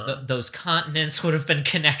those continents would have been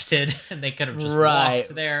connected and they could have just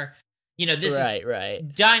walked there.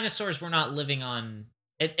 Dinosaurs were not living on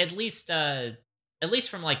at least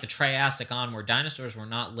from like the Triassic onward, dinosaurs were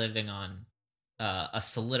not living on a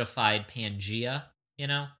solidified Pangea,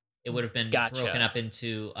 It would have been broken up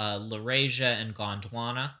into Laurasia and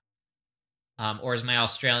Gondwana. Or as my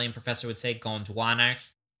Australian professor would say, Gondwana.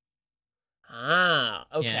 Ah,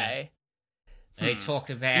 okay. Yeah. They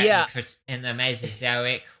talk about in the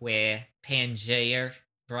Mesozoic where Pangea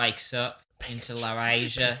breaks up into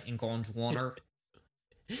Laurasia and Gondwana.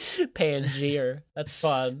 Pangea. That's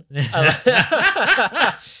fun.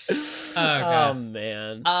 Oh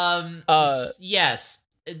man. Yes.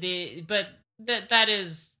 That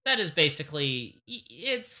is basically,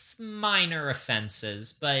 it's minor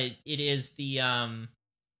offenses, but it is there's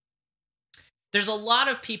a lot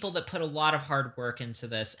of people that put a lot of hard work into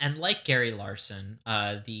this, and like Gary Larson,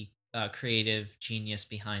 the creative genius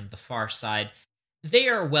behind The Far Side, they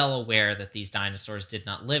are well aware that these dinosaurs did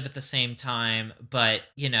not live at the same time, but,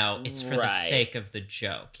 it's for the sake of the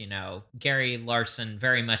joke, Gary Larson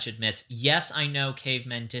very much admits, yes, I know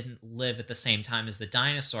cavemen didn't live at the same time as the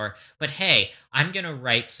dinosaur, but hey, I'm going to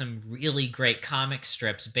write some really great comic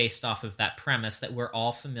strips based off of that premise that we're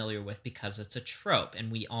all familiar with because it's a trope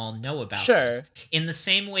and we all know about this. In the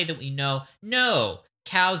same way that we know, no,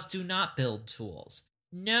 cows do not build tools.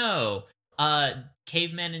 No,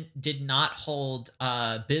 cavemen did not hold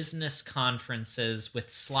business conferences with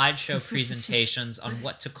slideshow presentations on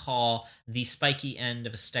what to call the spiky end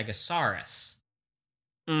of a stegosaurus.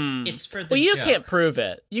 It's for the you joke. Can't prove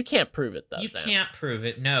it. You can't prove it, though. You can't prove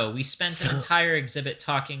it, no. We spent an entire exhibit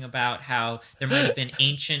talking about how there might have been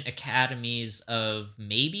ancient academies of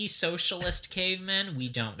maybe socialist cavemen. We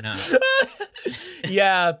don't know.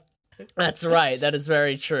 Yeah, that's right. That is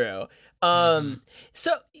very true.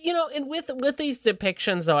 So, and with these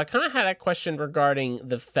depictions, though, I kind of had a question regarding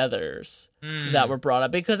the feathers that were brought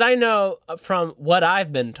up, because I know from what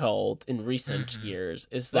I've been told in recent years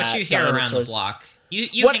is that what you hear around the block.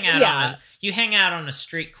 You hang out on a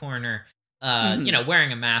street corner,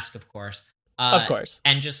 wearing a mask, of course.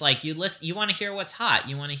 And just like you want to hear what's hot.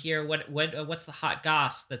 You want to hear what's the hot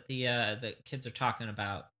goss that the kids are talking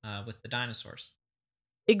about with the dinosaurs.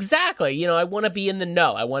 Exactly. I want to be in the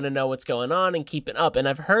know. I want to know what's going on and keep it up. And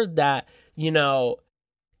I've heard that,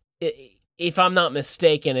 if I'm not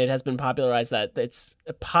mistaken, it has been popularized that it's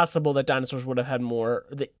possible that dinosaurs would have had more,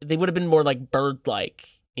 they would have been more like bird-like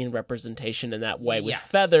in representation in that way with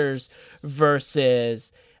feathers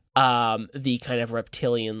versus the kind of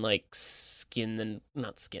reptilian like skin and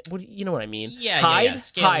not skin. You know what I mean? Yeah, hide.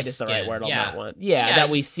 Yeah. Hide is the right word on that one. Yeah, that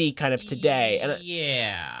we see kind of today. And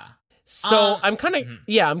yeah. So I'm kind of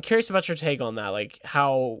I'm curious about your take on that. Like,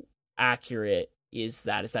 how accurate is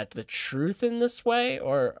that? Is that the truth in this way,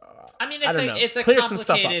 or I mean, it's a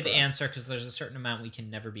complicated answer because there's a certain amount we can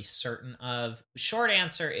never be certain of. Short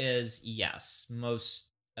answer is yes. Most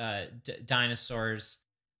dinosaurs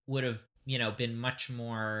would have, been much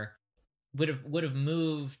more would have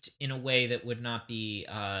moved in a way that would not be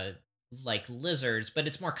like lizards, but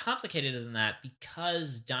it's more complicated than that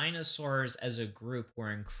because dinosaurs as a group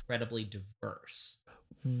were incredibly diverse.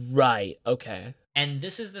 Right. Okay. And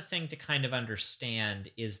this is the thing to kind of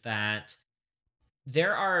understand is that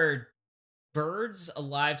there are birds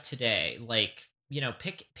alive today, like,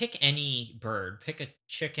 pick any bird, pick a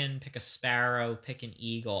chicken, pick a sparrow, pick an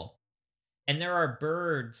eagle. And there are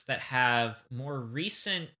birds that have more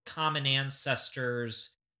recent common ancestors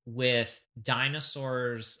with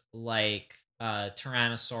dinosaurs like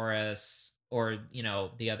Tyrannosaurus or,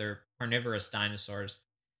 the other carnivorous dinosaurs.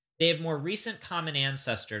 They have more recent common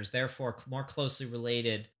ancestors, therefore more closely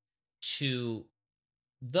related to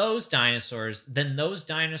those dinosaurs than those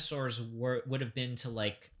dinosaurs would have been to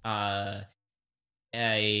like a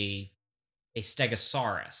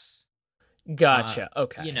Stegosaurus. Gotcha.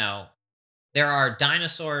 Okay. There are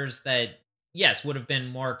dinosaurs that, yes, would have been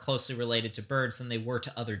more closely related to birds than they were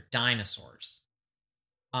to other dinosaurs.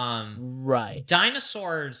 Right.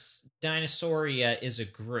 Dinosauria is a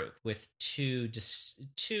group with two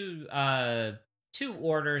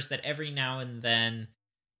orders that every now and then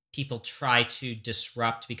people try to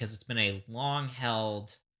disrupt because it's been a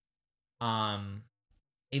long-held way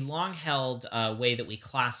that we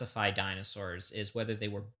classify dinosaurs is whether they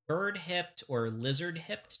were bird-hipped or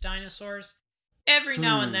lizard-hipped dinosaurs. Every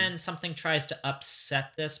now and then something tries to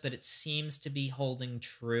upset this, but it seems to be holding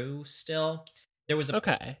true still. There was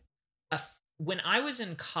when I was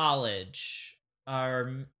in college,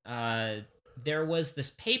 there was this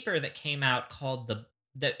paper that came out called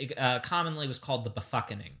commonly was called the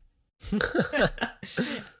Beffuckening.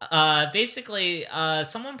 Basically,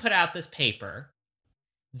 someone put out this paper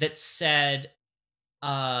that said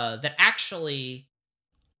that actually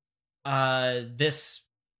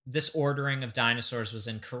this ordering of dinosaurs was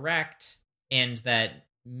incorrect, and that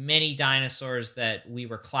many dinosaurs that we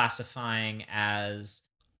were classifying as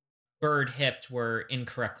bird-hipped were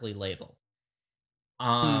incorrectly labeled.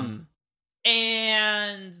 And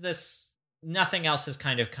nothing else has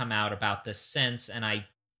kind of come out about this since, and I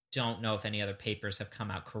don't know if any other papers have come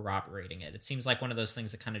out corroborating it. It seems like one of those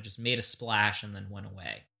things that kind of just made a splash and then went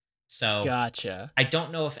away. So gotcha. I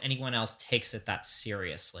don't know if anyone else takes it that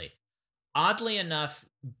seriously. Oddly enough,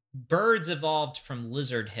 birds evolved from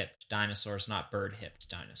lizard-hipped dinosaurs, not bird-hipped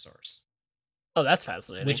dinosaurs. Oh, that's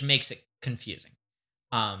fascinating. Which makes it confusing.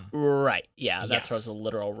 Right. Yeah, that throws a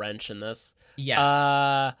literal wrench in this.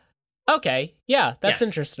 Yes. Okay. Yeah, that's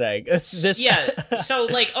interesting. Yeah. So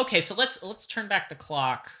so let's turn back the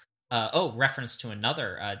clock. Reference to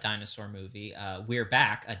another dinosaur movie. We're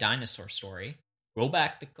Back, A Dinosaur Story. Roll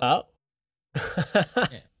back the clock.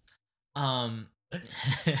 Oh.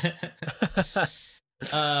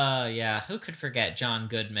 Yeah. Who could forget John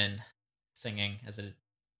Goodman singing as a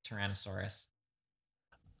Tyrannosaurus?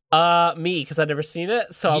 Me, because I've never seen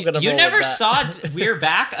it, so I'm gonna. You never saw We're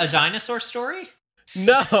Back, A Dinosaur Story?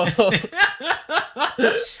 No.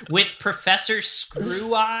 With Professor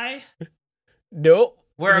Screw-Eye? Nope.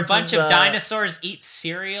 Where a bunch of dinosaurs eat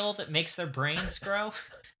cereal that makes their brains grow,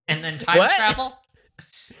 and then time travel.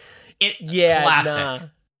 Classic.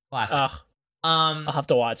 Classic. I'll have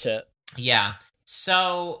to watch it. Yeah.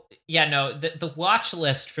 So, the watch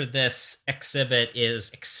list for this exhibit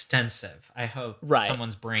is extensive. I hope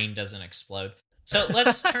someone's brain doesn't explode. So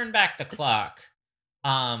let's turn back the clock.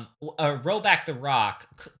 Roll back the rock,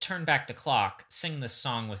 turn back the clock, sing this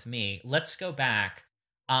song with me. Let's go back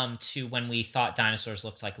to when we thought dinosaurs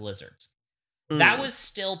looked like lizards. That was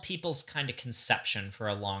still people's kind of conception for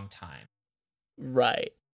a long time.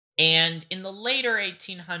 Right. And in the later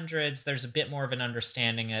 1800s, there's a bit more of an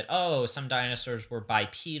understanding that, some dinosaurs were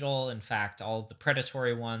bipedal. In fact, all of the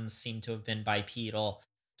predatory ones seem to have been bipedal.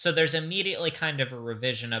 So there's immediately kind of a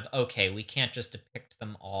revision of, okay, we can't just depict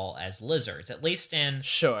them all as lizards, at least in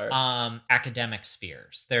academic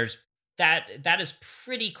spheres. There's that is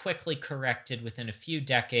pretty quickly corrected within a few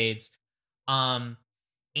decades.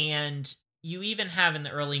 And you even have in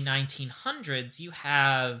the early 1900s, you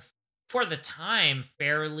have, for the time,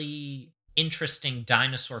 fairly interesting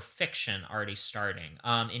dinosaur fiction already starting.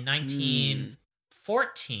 In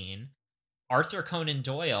 1914, Arthur Conan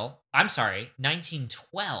Doyle. I'm sorry,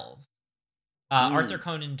 1912. Arthur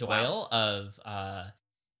Conan Doyle of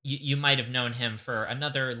you might have known him for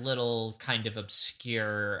another little kind of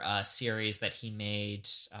obscure series that he made.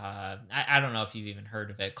 I don't know if you've even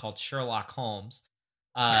heard of it, called Sherlock Holmes.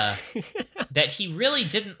 That he really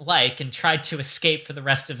didn't like and tried to escape for the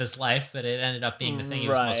rest of his life, but it ended up being the thing he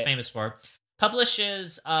was most famous for.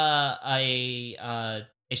 Publishes a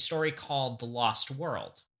story called The Lost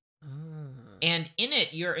World. And in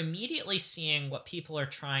it, you're immediately seeing what people are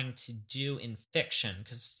trying to do in fiction,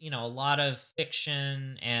 because, a lot of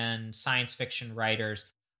fiction and science fiction writers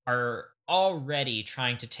are already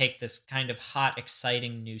trying to take this kind of hot,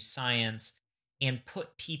 exciting new science and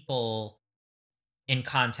put people in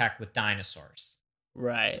contact with dinosaurs.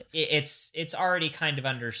 Right. It's already kind of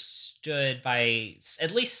understood by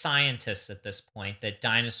at least scientists at this point that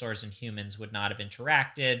dinosaurs and humans would not have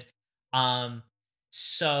interacted.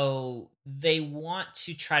 So they want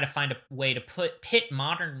to try to find a way to pit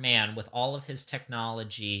modern man with all of his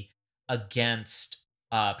technology against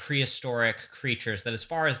prehistoric creatures that, as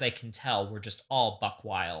far as they can tell, were just all buck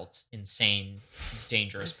wild, insane,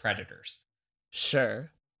 dangerous predators.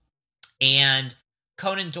 Sure. And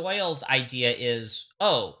Conan Doyle's idea is,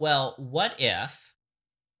 what if,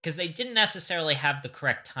 because they didn't necessarily have the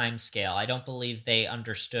correct time scale. I don't believe they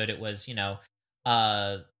understood it was,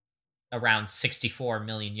 around 64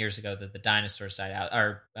 million years ago that the dinosaurs died out,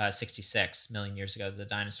 or 66 million years ago that the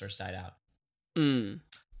dinosaurs died out.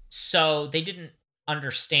 So they didn't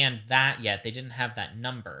understand that yet. They didn't have that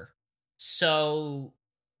number. So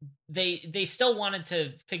they still wanted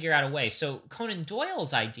to figure out a way. So Conan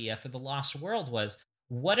Doyle's idea for The Lost World was,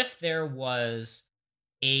 what if there was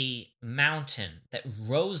a mountain that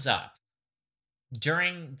rose up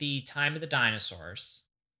during the time of the dinosaurs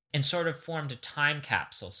and sort of formed a time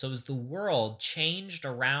capsule? So as the world changed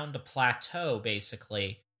around a plateau,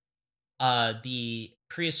 basically, the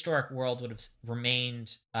prehistoric world would have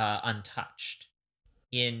remained untouched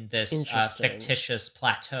in this fictitious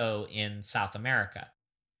plateau in South America.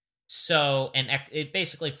 So, and it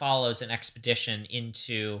basically follows an expedition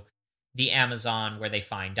into the Amazon where they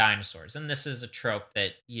find dinosaurs. And this is a trope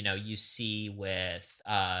that, you see with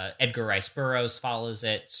Edgar Rice Burroughs follows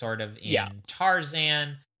it sort of in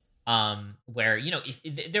Tarzan, where,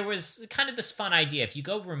 if there was kind of this fun idea. If you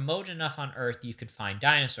go remote enough on Earth, you could find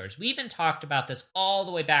dinosaurs. We even talked about this all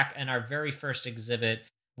the way back in our very first exhibit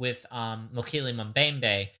with Mokele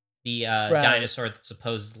Mbembe, the dinosaur that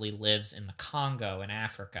supposedly lives in the Congo in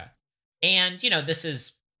Africa. And, this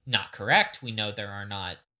is not correct. We know there are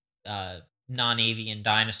not non-avian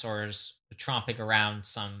dinosaurs tromping around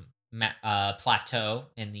some plateau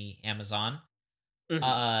in the Amazon.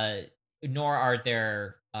 Nor are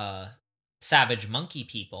there savage monkey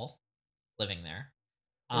people living there.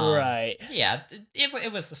 Right. Yeah,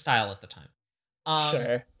 it was the style at the time.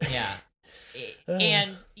 Sure. Yeah.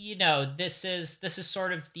 And this is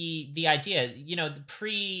sort of the idea. The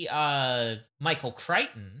pre Michael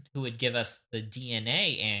Crichton, who would give us the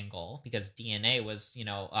DNA angle, because DNA was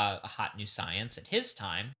a hot new science at his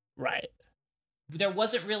time. Right. There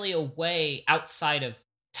wasn't really a way outside of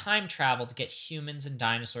time travel to get humans and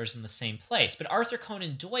dinosaurs in the same place. But Arthur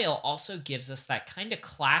Conan Doyle also gives us that kind of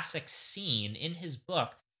classic scene in his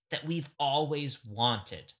book that we've always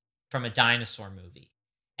wanted from a dinosaur movie.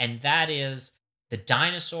 And that is the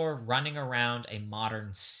dinosaur running around a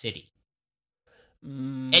modern city.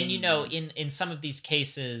 And, in some of these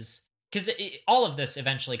cases, because all of this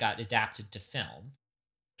eventually got adapted to film.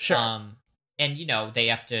 Sure. And, they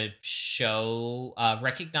have to show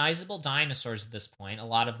recognizable dinosaurs at this point. A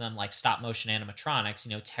lot of them, like stop-motion animatronics,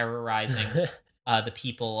 terrorizing the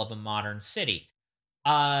people of a modern city.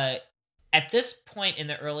 At this point in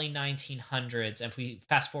the early 1900s, if we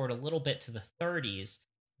fast forward a little bit to the 30s,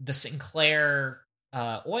 the Sinclair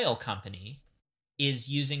oil company is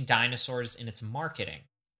using dinosaurs in its marketing.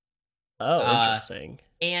 Oh, interesting.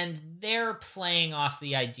 And they're playing off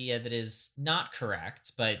the idea that is not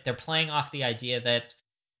correct, but they're playing off the idea that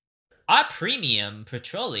our premium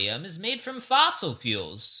petroleum is made from fossil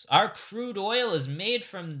fuels. Our crude oil is made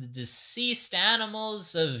from the deceased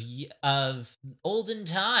animals of olden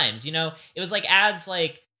times. It was like ads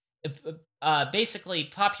like basically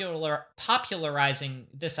popularizing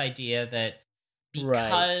this idea that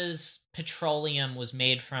because petroleum was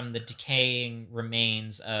made from the decaying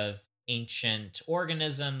remains of ancient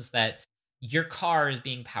organisms, that your car is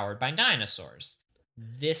being powered by dinosaurs.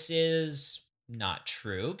 This is not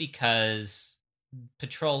true, because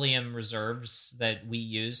petroleum reserves that we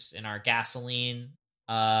use in our gasoline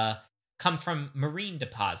come from marine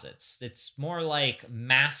deposits. It's more like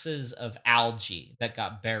masses of algae that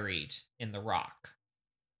got buried in the rock,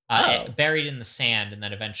 buried in the sand, and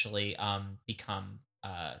then eventually become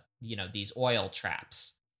these oil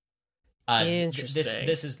traps. Interesting.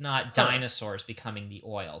 This is not dinosaurs becoming the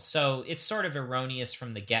oil, so it's sort of erroneous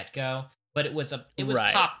from the get-go. But it was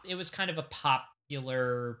kind of a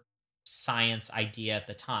popular science idea at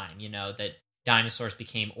the time, that dinosaurs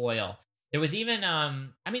became oil. There was even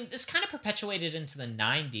this kind of perpetuated into the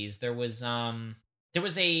 90s. There was a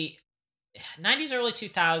 90s early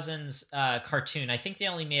 2000s cartoon. I think they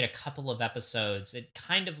only made a couple of episodes. It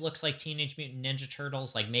kind of looks like Teenage Mutant Ninja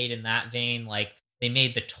Turtles, like made in that vein. Like they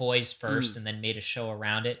made the toys first and then made a show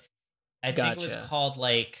around it. I think it was called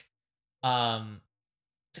like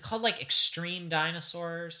Extreme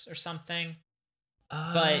Dinosaurs or something.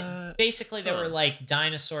 But basically they were like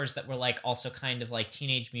dinosaurs that were like also kind of like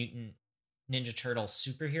Teenage Mutant Ninja Turtle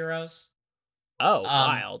superheroes. Oh,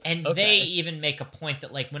 wild. And they even make a point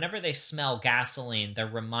that like whenever they smell gasoline, they're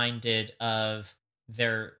reminded of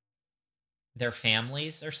their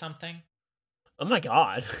families or something. Oh my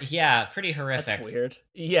god. Yeah, pretty horrific. That's weird.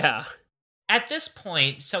 Yeah. At this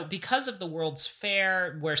point, so because of the World's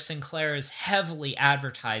Fair, where Sinclair is heavily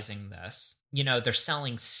advertising this, they're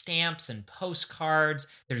selling stamps and postcards.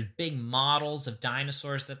 There's big models of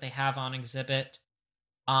dinosaurs that they have on exhibit.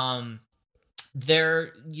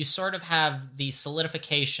 There, you sort of have the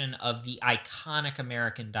solidification of the iconic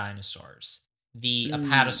American dinosaurs, the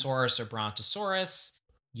Apatosaurus or Brontosaurus.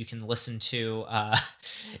 You can listen to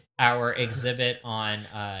our exhibit on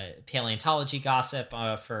paleontology gossip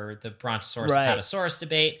for the Brontosaurus-Apatosaurus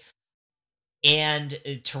debate. And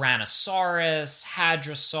Tyrannosaurus,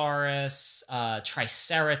 Hadrosaurus,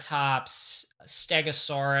 Triceratops,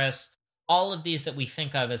 Stegosaurus, all of these that we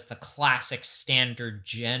think of as the classic standard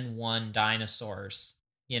Gen 1 dinosaurs,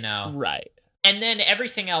 Right. And then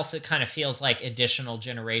everything else, it kind of feels like additional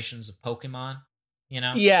generations of Pokemon,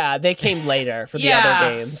 Yeah, they came later for the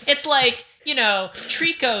other games. It's like,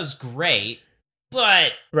 Trico's great,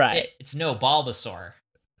 but it's no Bulbasaur.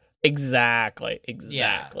 Exactly.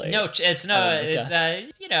 Yeah. No,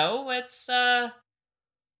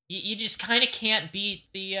 you just kind of can't beat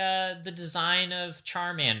the design of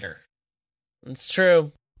Charmander. It's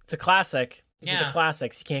true. It's a classic. These are the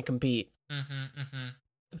classics. You can't compete.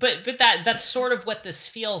 But that's sort of what this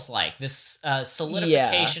feels like. This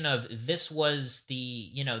solidification of this was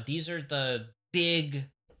the, these are the big,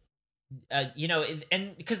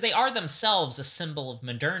 and because they are themselves a symbol of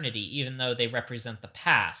modernity, even though they represent the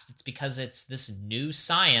past. It's because it's this new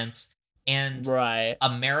science. And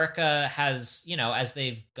America has, as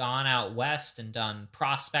they've gone out west and done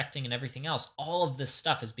prospecting and everything else, all of this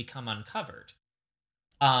stuff has become uncovered.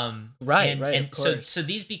 Of course. So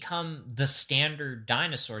these become the standard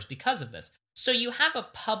dinosaurs because of this. So you have a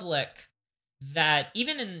public that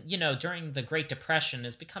even in, during the Great Depression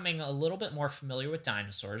is becoming a little bit more familiar with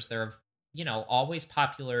dinosaurs. They're, always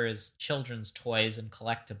popular as children's toys and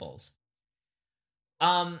collectibles.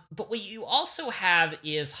 But what you also have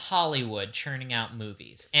is Hollywood churning out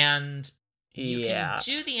movies, and you can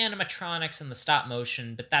do the animatronics and the stop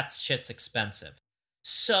motion, but that shit's expensive.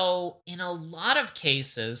 So in a lot of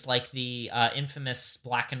cases, like the infamous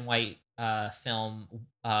black and white film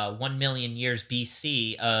 1 million years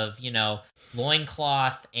BC of,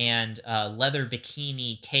 loincloth and leather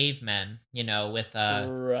bikini cavemen, with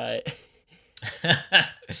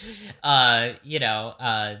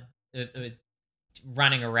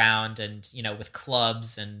running around and, with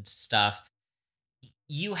clubs and stuff.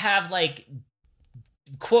 You have like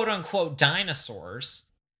quote unquote dinosaurs,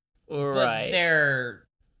 but they're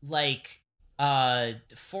like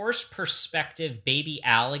forced perspective baby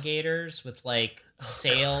alligators with like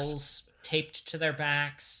sails taped to their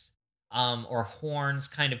backs, or horns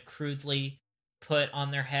kind of crudely put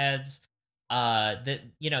on their heads. So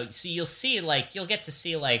you'll get to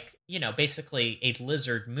see like, basically a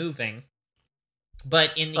lizard moving.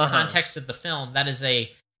 But in the context of the film, that is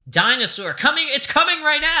a dinosaur coming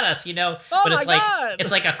right at us, but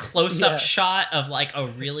it's like a close-up shot of like a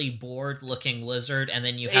really bored looking lizard, and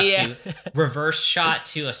then you have to reverse shot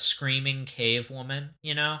to a screaming cave woman,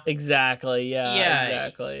 Exactly.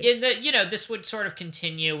 Exactly. This would sort of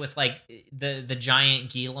continue with like the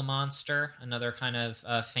giant Gila monster, another kind of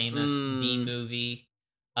famous B movie,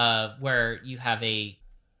 where you have a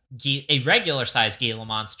regular sized Gila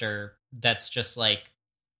monster that's just like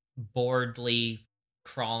boredly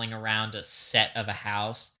crawling around a set of a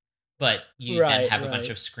house, but you then have a bunch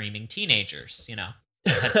of screaming teenagers. It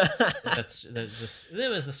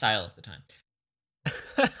was the style of the time.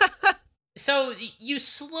 So you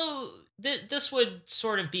this would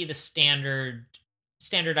sort of be the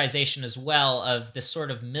standardization as well of this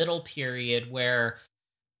sort of middle period where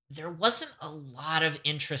there wasn't a lot of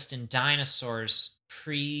interest in dinosaurs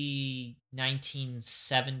pre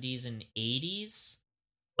 1970s and 80s.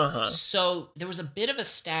 Uh-huh. So there was a bit of a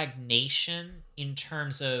stagnation in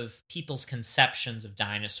terms of people's conceptions of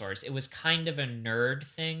dinosaurs. It was kind of a nerd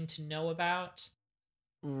thing to know about.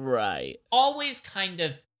 Right. Always kind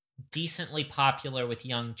of decently popular with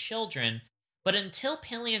young children, but until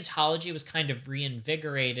paleontology was kind of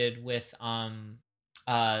reinvigorated with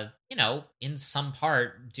in some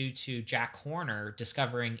part due to Jack Horner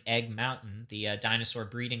discovering Egg Mountain, the dinosaur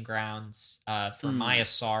breeding grounds for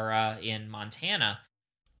Maiasaura in Montana,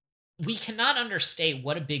 we cannot understate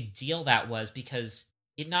what a big deal that was, because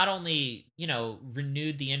it not only,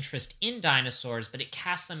 renewed the interest in dinosaurs, but it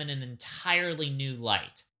cast them in an entirely new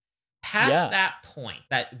light. Past that point,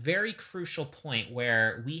 that very crucial point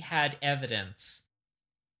where we had evidence,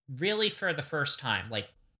 really for the first time, like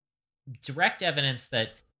direct evidence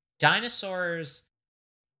that dinosaurs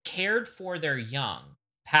cared for their young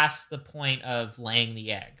past the point of laying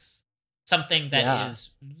the eggs. Something that is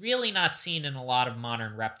really not seen in a lot of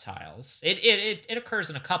modern reptiles. It occurs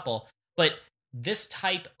in a couple, but this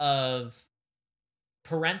type of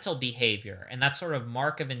parental behavior and that sort of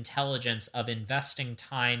mark of intelligence of investing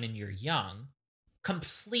time in your young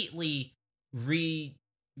completely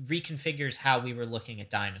reconfigures how we were looking at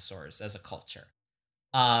dinosaurs as a culture.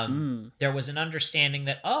 There was an understanding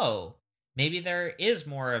that, maybe there is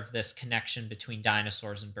more of this connection between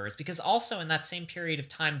dinosaurs and birds, because also in that same period of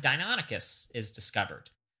time, Deinonychus is discovered.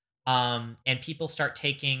 And people start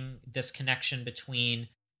taking this connection between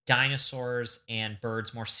dinosaurs and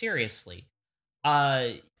birds more seriously.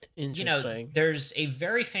 Interesting. There's a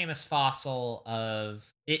very famous fossil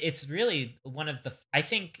of, it's really one of the, I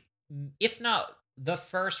think, if not the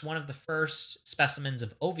first, one of the first specimens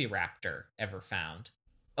of Oviraptor ever found.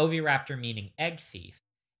 Oviraptor meaning egg thief.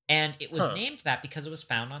 And it was named that because it was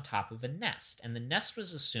found on top of a nest. And the nest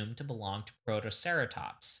was assumed to belong to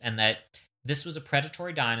Protoceratops. And that this was a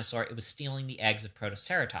predatory dinosaur. It was stealing the eggs of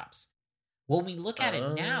Protoceratops. When we look at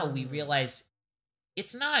it now, we realize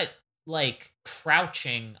it's not like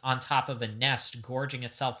crouching on top of a nest, gorging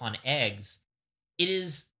itself on eggs. It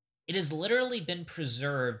has literally been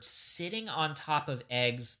preserved sitting on top of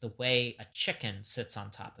eggs the way a chicken sits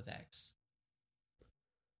on top of eggs.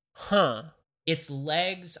 Its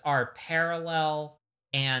legs are parallel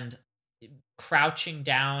and crouching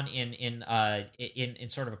down in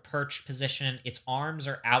sort of a perched position. Its arms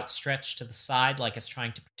are outstretched to the side like it's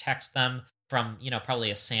trying to protect them from,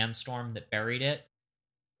 probably a sandstorm that buried it.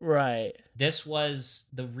 Right. This was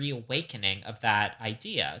the reawakening of that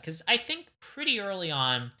idea, because I think pretty early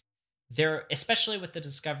on, there, especially with the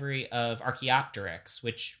discovery of Archaeopteryx,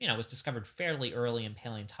 which, was discovered fairly early in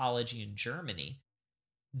paleontology in Germany,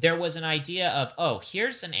 there was an idea of,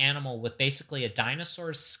 here's an animal with basically a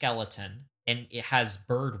dinosaur's skeleton, and it has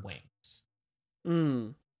bird wings.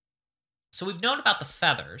 So we've known about the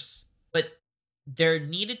feathers, but there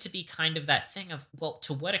needed to be kind of that thing of, well,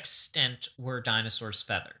 to what extent were dinosaurs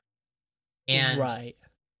feathered? And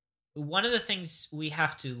one of the things we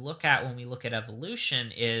have to look at when we look at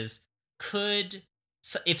evolution is,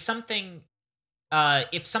 if something's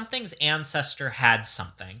ancestor had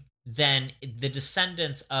something, then the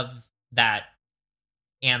descendants of that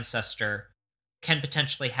ancestor can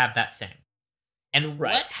potentially have that thing. And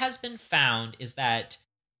what has been found is that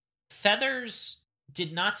feathers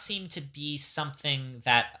did not seem to be something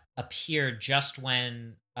that appeared just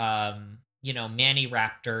when,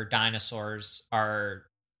 Maniraptor dinosaurs are,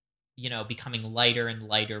 becoming lighter and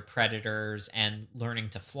lighter predators and learning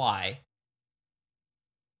to fly.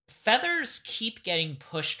 Feathers keep getting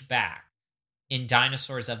pushed back in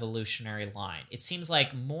dinosaurs' evolutionary line. It seems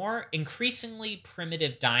like more increasingly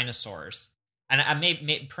primitive dinosaurs, and I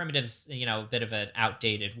may primitive's, a bit of an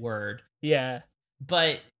outdated word. Yeah.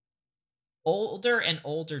 But older and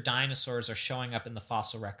older dinosaurs are showing up in the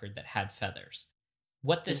fossil record that had feathers.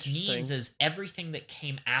 What this means is everything that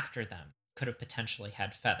came after them could have potentially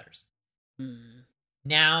had feathers.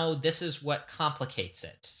 Now, this is what complicates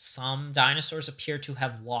it. Some dinosaurs appear to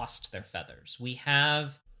have lost their feathers.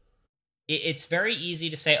 It's very easy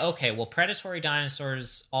to say, okay, well, predatory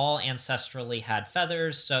dinosaurs all ancestrally had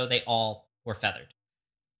feathers, so they all were feathered.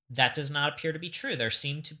 That does not appear to be true. There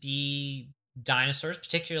seem to be dinosaurs,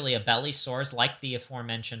 particularly Abelisaurs, like the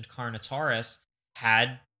aforementioned Carnotaurus,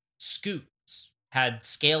 had scutes, had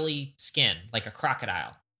scaly skin, like a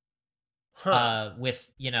crocodile, with,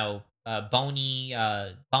 bony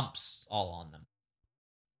bumps all on them.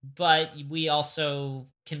 But we also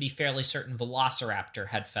can be fairly certain Velociraptor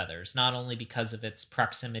had feathers, not only because of its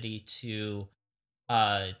proximity to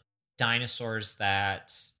uh, dinosaurs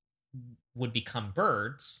that would become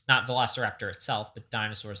birds, not Velociraptor itself, but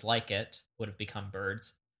dinosaurs like it would have become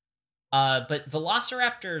birds. But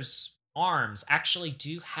Velociraptor's arms actually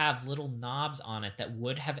do have little knobs on it that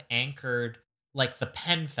would have anchored like the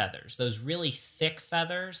pen feathers, those really thick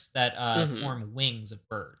feathers that form wings of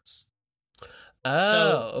birds.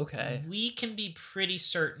 Oh, okay. We can be pretty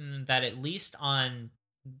certain that at least on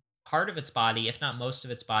part of its body, if not most of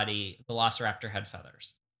its body, Velociraptor had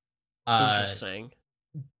feathers. Interesting.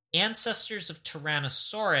 Ancestors of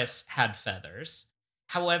Tyrannosaurus had feathers.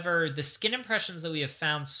 However, the skin impressions that we have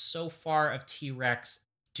found so far of T-Rex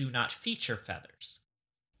do not feature feathers.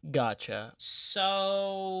 Gotcha.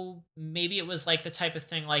 So maybe it was like the type of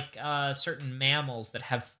thing like certain mammals that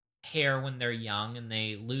have hair when they're young and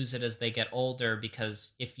they lose it as they get older,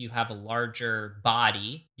 because if you have a larger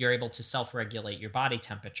body, you're able to self-regulate your body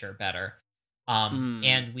temperature better.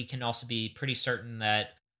 And we can also be pretty certain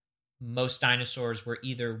that most dinosaurs were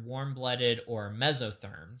either warm-blooded or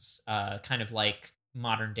mesotherms, kind of like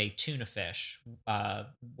modern-day tuna fish,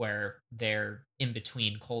 where they're in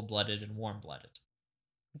between cold-blooded and warm-blooded.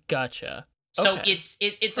 Gotcha. So okay. it's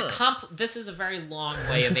this is a very long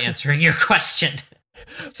way of answering your question.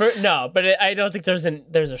 I don't think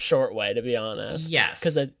there's a short way, to be honest. Yes,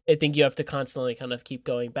 because I think you have to constantly kind of keep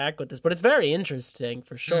going back with this, but it's very interesting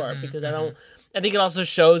for sure. Because I think it also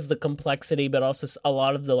shows the complexity, but also a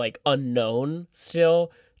lot of the like unknown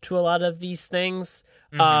still to a lot of these things,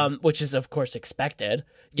 which is of course expected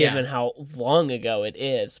given how long ago it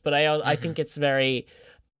is. But I think it's very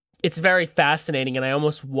fascinating, and I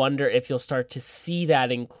almost wonder if you'll start to see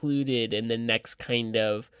that included in the next kind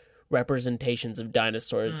of representations of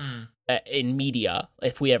dinosaurs in media,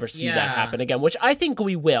 if we ever see that happen again, which I think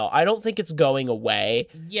we will. I don't think it's going away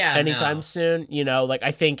anytime soon. You know, like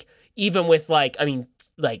I think even with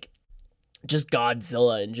just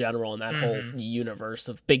Godzilla in general and that whole universe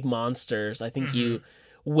of big monsters, I think you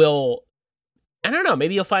will, I don't know,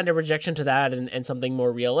 maybe you'll find a rejection to that and something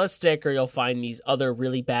more realistic, or you'll find these other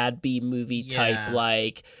really bad B-movie type,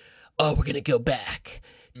 like, oh, we're going to go back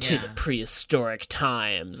to the prehistoric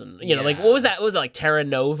times, and you know, like what was that? Was it like Terra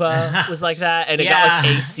Nova was like that, and it got like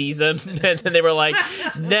a season, and then they were like,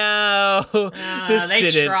 no, this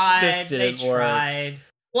didn't work.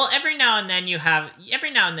 Well, every now and then you have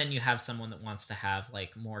someone that wants to have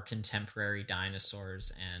like more contemporary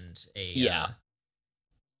dinosaurs and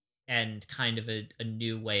and kind of a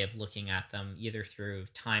new way of looking at them, either through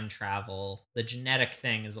time travel. The genetic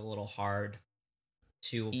thing is a little hard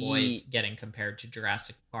to avoid getting compared to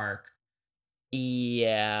Jurassic Park.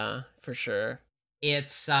 Yeah, for sure.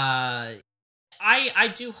 It's I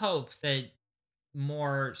do hope that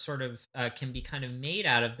more sort of can be kind of made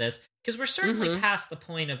out of this, because we're certainly past the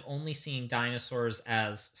point of only seeing dinosaurs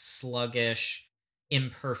as sluggish,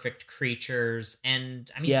 imperfect creatures. And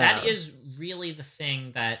I mean, that is really the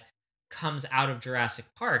thing that comes out of Jurassic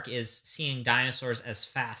Park, is seeing dinosaurs as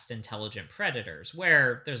fast, intelligent predators,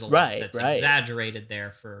 where there's a lot that's exaggerated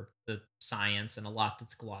there for the science and a lot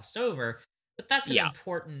that's glossed over. But that's an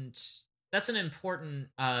important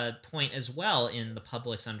point as well in the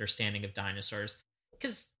public's understanding of dinosaurs,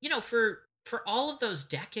 because you know, for all of those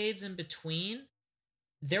decades in between,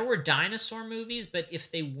 there were dinosaur movies, but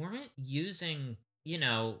if they weren't using, you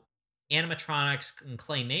know, animatronics and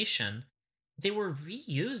claymation, they were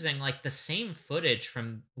reusing like the same footage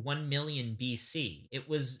from 1 million BC. It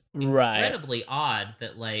was incredibly odd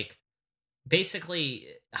that like basically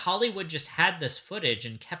Hollywood just had this footage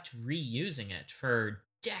and kept reusing it for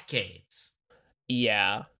decades.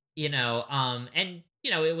 Yeah. You know, and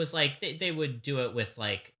you know, it was like they would do it with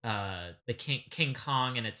like the King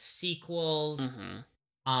Kong and its sequels.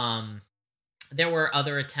 There were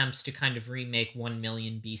other attempts to kind of remake 1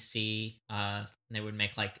 million BC. And they would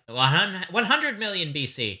make like 100 million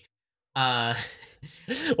BC.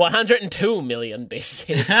 102 million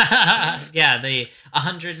BC. Yeah, the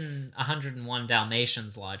 101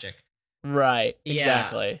 Dalmatians logic. Right,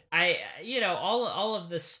 exactly. Yeah, all of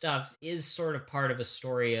this stuff is sort of part of a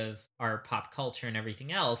story of our pop culture and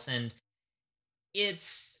everything else, and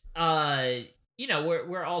it's you know,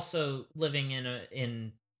 we're also living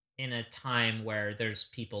in a time where there's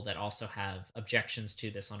people that also have objections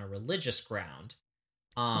to this on a religious ground.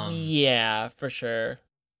 Yeah, for sure.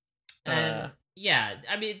 And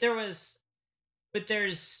I mean, there's,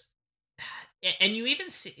 and you even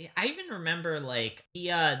see, I even remember like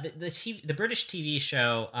the British TV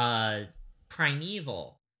show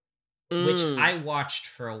Primeval, which I watched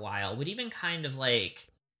for a while, would even kind of like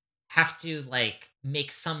have to like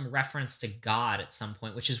make some reference to God at some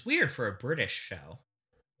point, which is weird for a British show.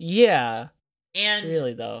 Yeah. And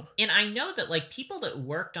really though. And I know that like people that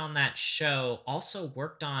worked on that show also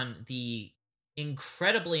worked on the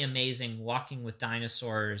incredibly amazing Walking with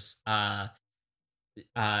Dinosaurs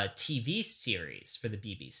TV series for the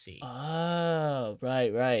BBC. Oh,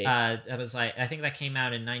 right. That was like, I think that came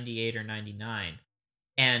out in 98 or 99.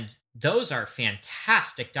 And those are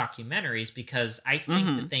fantastic documentaries because I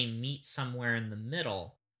think that they meet somewhere in the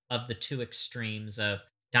middle of the two extremes of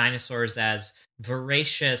dinosaurs as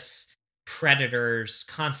voracious predators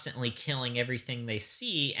constantly killing everything they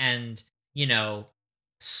see and,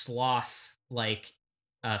 sloth like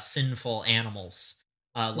sinful animals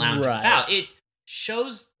lounging about. It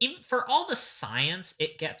shows, even for all the science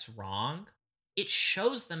it gets wrong, it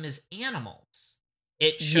shows them as animals.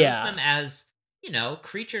 It shows them as,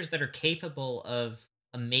 creatures that are capable of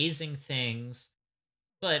amazing things,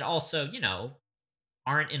 but also,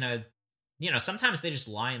 aren't in a, sometimes they just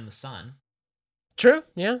lie in the sun. True.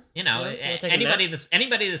 Yeah. Anybody that's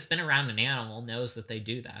been around an animal knows that they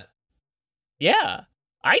do that. Yeah,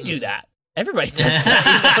 I do that. Everybody does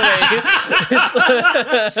that.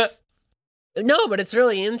 No, but it's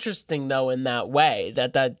really interesting though in that way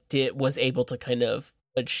that it was able to kind of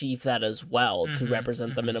achieve that as well, to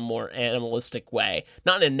represent them in a more animalistic way,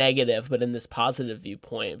 not in a negative, but in this positive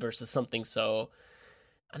viewpoint versus something so,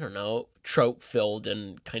 I don't know, trope filled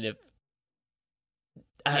and kind of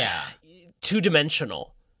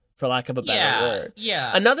two-dimensional, for lack of a better word.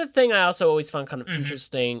 Yeah. Another thing I also always found kind of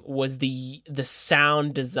interesting was the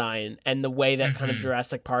sound design and the way that kind of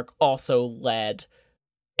Jurassic Park also led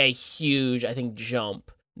a huge, I think,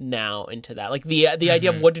 jump now into that. Like the idea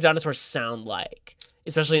of what do dinosaurs sound like,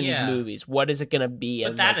 especially in these movies. What is it going to be?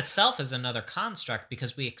 But that itself is another construct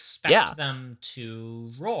because we expect them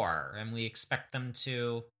to roar and we expect them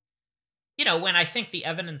to, when I think the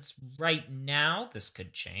evidence right now, this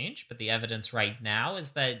could change, but the evidence right now is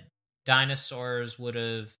that dinosaurs would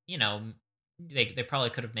have, they probably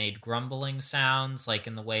could have made grumbling sounds like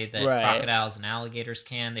in the way that crocodiles and alligators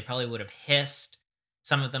can. They probably would have hissed.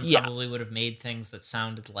 Some of them probably would have made things that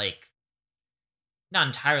sounded like, not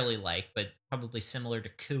entirely like, but probably similar to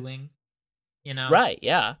cooing, Right,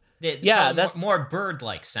 yeah. That's more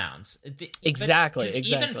bird-like sounds. Exactly.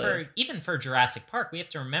 Even for Jurassic Park, we have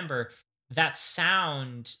to remember that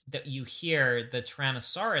sound that you hear the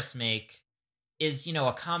Tyrannosaurus make is,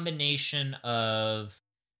 a combination of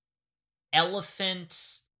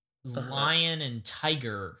elephant, lion, and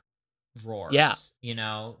tiger roars. Yeah.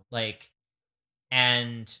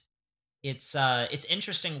 And it's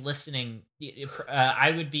interesting listening.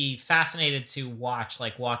 I would be fascinated to watch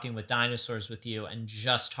like Walking with Dinosaurs with you and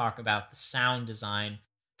just talk about the sound design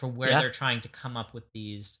for where they're trying to come up with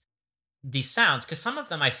these sounds, because some of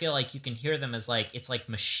them I feel like you can hear them as like it's like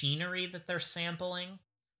machinery that they're sampling.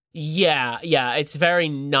 Yeah, it's very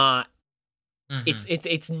not.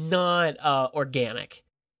 It's not organic.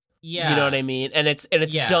 Yeah, you know what I mean, and it's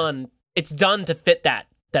done. It's done to fit that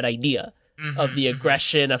idea of the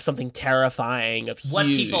aggression of something terrifying, of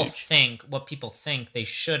huge. What people think they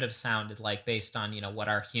should have sounded like based on what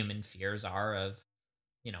our human fears are of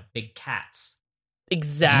big cats.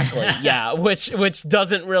 Exactly, yeah, which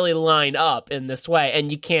doesn't really line up in this way, and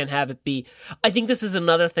you can't have it be. I think this is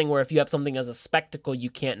another thing where if you have something as a spectacle, you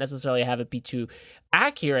can't necessarily have it be too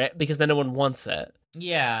accurate because then no one wants it.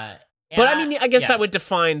 Yeah, but I mean, I guess that would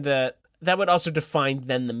define the. That would also define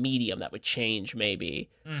then the medium that would change. Maybe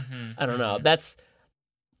I don't know. That's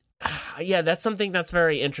something that's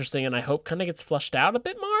very interesting, and I hope kind of gets flushed out a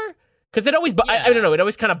bit more. Because it always, I don't know, it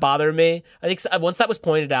always kind of bothered me. I think once that was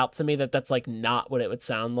pointed out to me that's like not what it would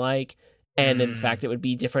sound like, and in fact it would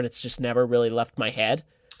be different, it's just never really left my head.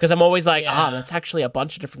 Because I'm always like, that's actually a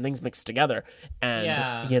bunch of different things mixed together, and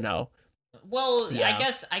Well,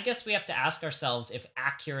 I guess we have to ask ourselves if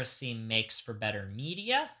accuracy makes for better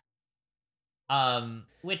media.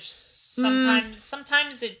 Which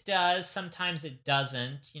sometimes it does, sometimes it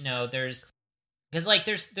doesn't. There's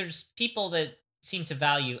people that seem to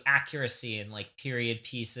value accuracy in like period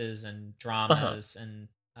pieces and dramas and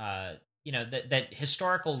that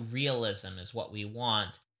historical realism is what we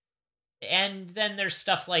want. And then there's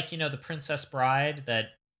stuff like The Princess Bride that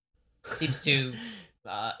seems to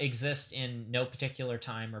exist in no particular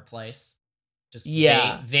time or place, just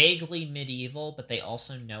vaguely medieval, but they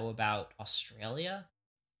also know about Australia.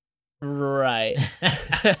 Right.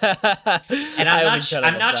 And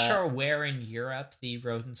I'm not sure where in Europe the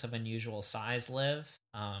rodents of unusual size live.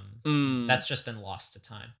 That's just been lost to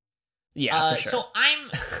time. Yeah, for sure. So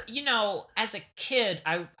I'm, as a kid,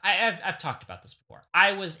 I've talked about this before.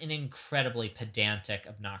 I was an incredibly pedantic,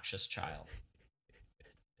 obnoxious child.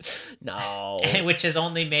 No. Which has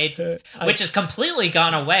completely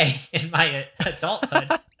gone away in my adulthood.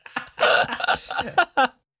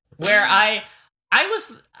 Where I'm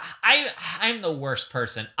the worst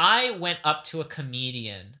person. I went up to a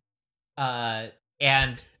comedian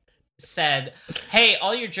and said, "Hey,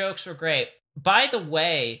 all your jokes were great. By the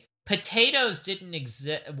way, potatoes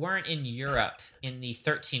weren't in Europe in the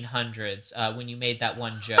 1300s when you made that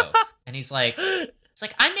one joke." And he's like, it's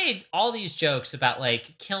like, I made all these jokes about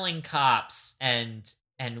like killing cops and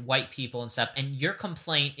white people and stuff, and your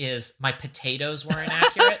complaint is my potatoes were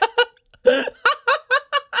inaccurate.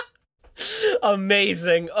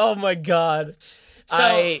 Amazing. Oh my god.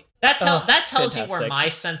 So that tells you where my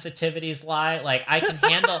sensitivities lie. Like I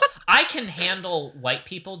can handle white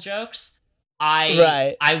people jokes.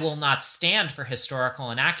 I will not stand for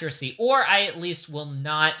historical inaccuracy, or I at least will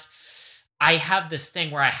not. I have this thing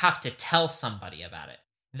where I have to tell somebody about it.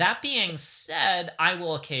 That being said, I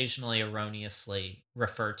will occasionally erroneously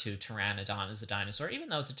refer to Pteranodon as a dinosaur, even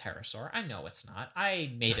though it's a pterosaur. I know it's not.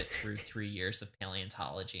 I made it through 3 years of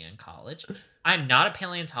paleontology in college. I'm not a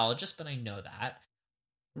paleontologist, but I know that.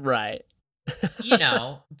 Right.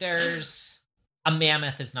 There's a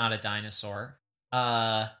mammoth is not a dinosaur.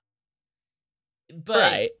 But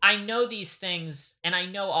right. I know these things, and I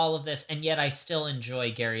know all of this, and yet I still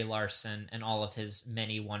enjoy Gary Larson and all of his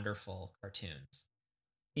many wonderful cartoons.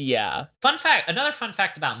 Yeah. Another fun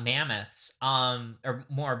fact about mammoths, or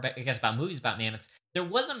more, I guess, about movies about mammoths. There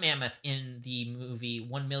was a mammoth in the movie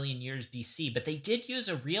 1 Million Years BC, but they did use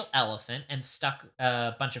a real elephant and stuck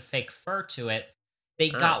a bunch of fake fur to it. They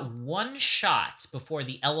got one shot before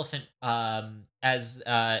the elephant, as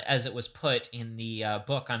it was put in the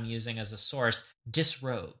book I'm using as a source,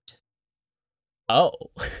 disrobed. Oh.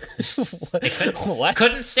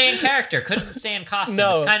 Couldn't stay in character, couldn't stay in costume.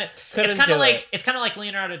 No, it's kind of like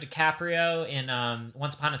Leonardo DiCaprio in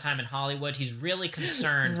Once Upon a Time in Hollywood. He's really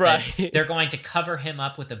concerned that they're going to cover him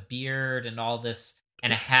up with a beard and all this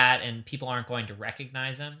and a hat, and people aren't going to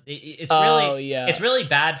recognize him. It's really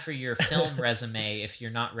bad for your film resume if you're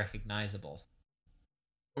not recognizable.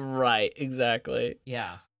 Right, exactly.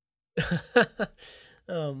 Yeah.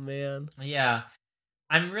 Oh man. Yeah.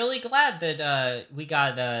 I'm really glad that we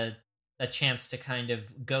got a chance to kind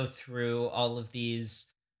of go through all of these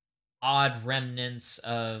odd remnants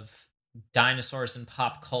of dinosaurs in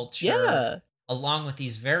pop culture, along with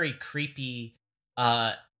these very creepy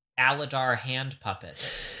Aladar hand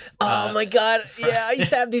puppets. Oh my god! Yeah, I used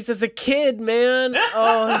to have these as a kid, man.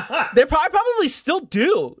 Oh, they probably still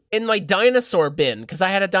do in my dinosaur bin, because I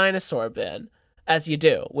had a dinosaur bin. As you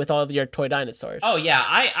do with all of your toy dinosaurs. Oh, yeah.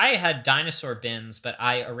 I had dinosaur bins, but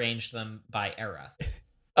I arranged them by era.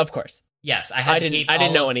 Of course. Yes, I didn't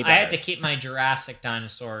know any better. I had to keep my Jurassic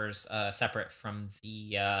dinosaurs separate from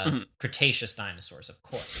the Cretaceous dinosaurs, of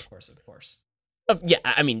course. Yeah,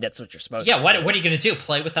 I mean, that's what you're supposed to do. Yeah, what are you going to do?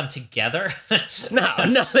 Play with them together?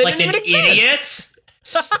 No, they like didn't even idiots?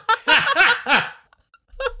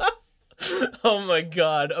 Oh my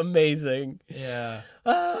god, amazing. Yeah.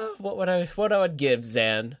 What I would give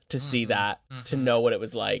Xan to see that, to know what it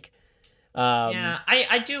was like. Yeah,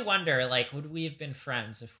 I do wonder, like, would we have been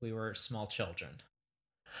friends if we were small children?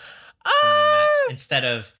 Instead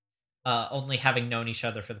of only having known each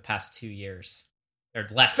other for the past 2 years. Or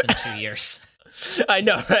less than 2 years. I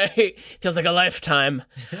know, right? Feels like a lifetime.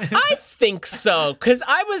 I think so, because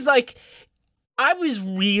I was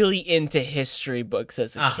really into history books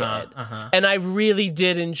as a kid. And I really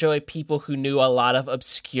did enjoy people who knew a lot of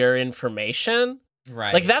obscure information.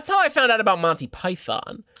 Right. Like, that's how I found out about Monty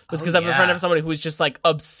Python. Was because I'm a friend of somebody who was just, like,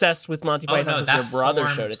 obsessed with Monty Python because their brother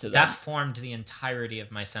showed it to them. That formed the entirety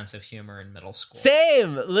of my sense of humor in middle school.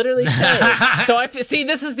 Same! Literally same. So, see,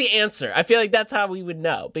 this is the answer. I feel like that's how we would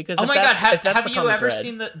know. Because oh my god, have you ever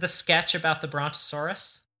seen the sketch about the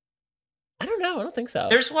Brontosaurus? I don't know. I don't think so.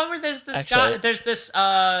 There's one where there's this guy. There's this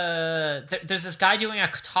guy doing a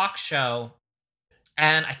talk show,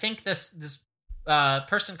 and I think this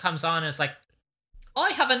person comes on and is like, "I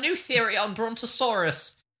have a new theory on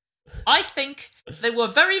Brontosaurus. I think they were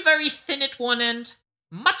very, very thin at one end,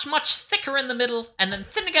 much, much thicker in the middle, and then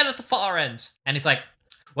thin again at the far end." And he's like,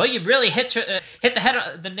 "Well, you've really hit the head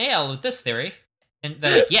of the nail with this theory." And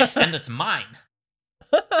they're like, "Yes, and it's mine."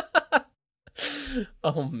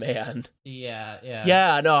 Oh man.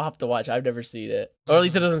 Yeah. No, I'll have to watch. I've never seen it, or at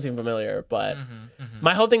least it doesn't seem familiar. But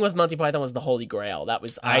my whole thing with Monty Python was the Holy Grail. That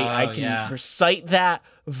was I can recite that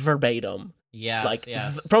verbatim. Yes, like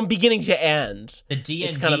from beginning to end. The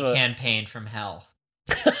D&D campaign from hell.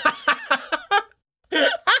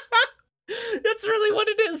 That's really what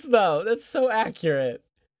it is, though. That's so accurate.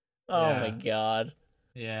 Oh my god.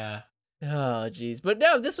 Yeah. Oh, geez. But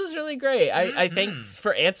no, this was really great. I thanks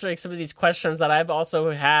for answering some of these questions that I've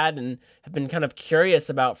also had and have been kind of curious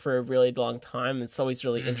about for a really long time. It's always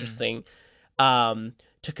really interesting to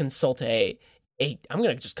consult I'm going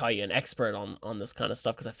to just call you an expert on this kind of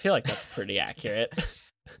stuff because I feel like that's pretty accurate.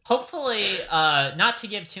 Hopefully, not to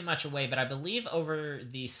give too much away, but I believe over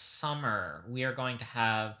the summer we are going to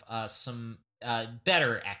have some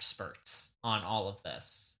better experts on all of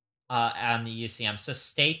this. On the UCM, so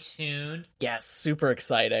stay tuned. Yes, super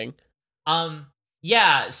exciting.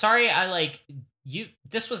 Yeah, sorry,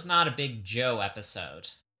 this was not a big Joe episode.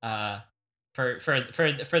 For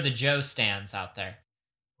the Joe stands out there.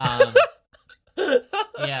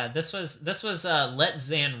 Yeah, this was let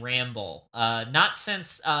Xan ramble. Not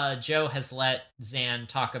since Joe has let Xan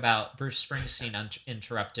talk about Bruce Springsteen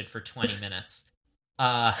uninterrupted for 20 minutes.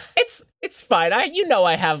 It's fine.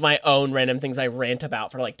 I have my own random things I rant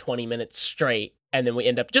about for like 20 minutes straight, and then we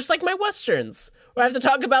end up just like my westerns, where I have to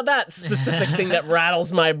talk about that specific thing that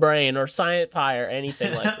rattles my brain, or sci-fi, or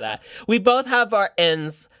anything like that. We both have our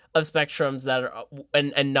ends of spectrums that are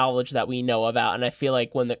and knowledge that we know about, and I feel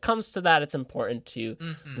like when it comes to that, it's important to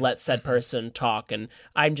let said person talk, and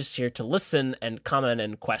I'm just here to listen and comment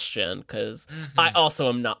and question because I also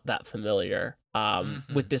am not that familiar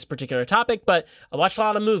with this particular topic, but I watch a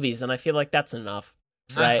lot of movies, and I feel like that's enough,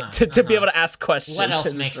 right? To be able to ask questions. What else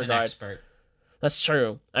in makes this an regard. expert? That's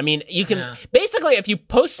true. I mean, you can basically, if you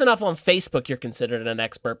post enough on Facebook, you're considered an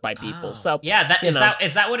expert by people. So yeah, is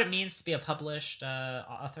that what it means to be a published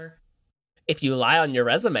author? If you lie on your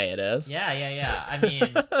resume, it is. Yeah. I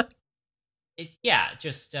mean, it's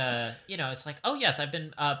it's like, oh yes, I've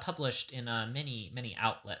been published in many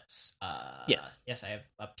outlets. Yes, I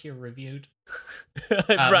have peer reviewed.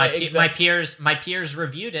 Right, exactly. My peers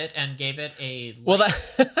reviewed it and gave it a like. Well,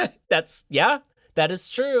 that is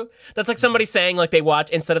true. That's like somebody saying, like, they watch,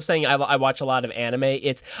 instead of saying I watch a lot of anime,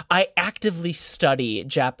 it's I actively study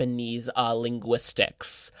Japanese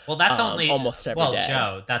linguistics. Well, that's only almost every day.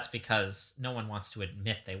 Joe, that's because no one wants to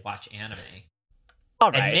admit they watch anime.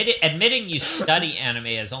 All right. Admitting you study anime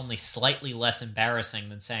is only slightly less embarrassing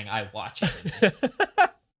than saying I watch anime.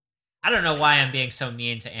 I don't know why I'm being so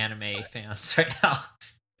mean to anime fans right now.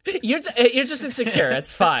 You're just insecure.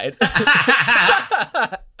 It's fine.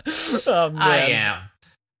 Oh, man. I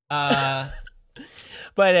am.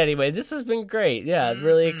 But anyway, this has been great. Yeah,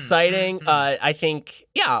 really exciting. I think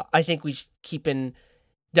we should keep in.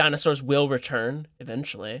 Dinosaurs will return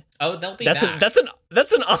eventually. Oh, they'll be back. That's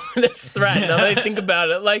an ominous threat. Now that I think about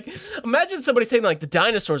it, like, imagine somebody saying like the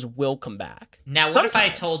dinosaurs will come back. Now, what if I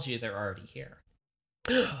told you they're already here?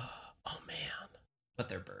 Oh man! But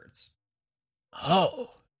they're birds.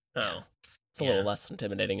 Oh, it's a little less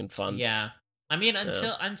intimidating and fun. Yeah, I mean,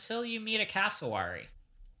 until you meet a cassowary.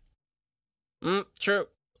 True.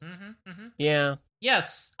 Yeah.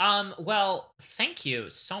 Yes. Well, thank you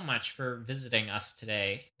so much for visiting us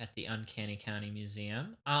today at the Uncanny County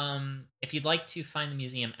Museum. If you'd like to find the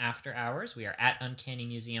museum after hours, we are at Uncanny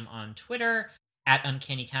Museum on Twitter, at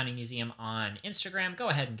Uncanny County Museum on Instagram. Go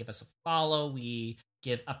ahead and give us a follow. We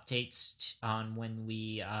give updates on when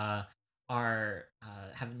we have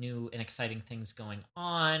new and exciting things going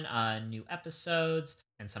on, new episodes,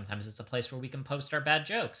 and sometimes it's a place where we can post our bad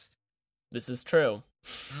jokes. This is true.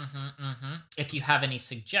 If you have any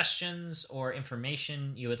suggestions or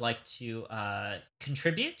information you would like to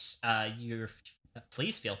contribute,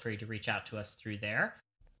 please feel free to reach out to us through there.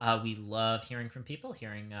 We love hearing from people,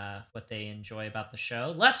 hearing what they enjoy about the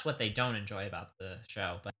show, less what they don't enjoy about the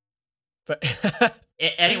show. But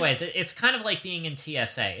anyways, it's kind of like being in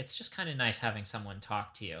TSA. It's just kind of nice having someone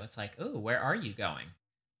talk to you. It's like, ooh, where are you going?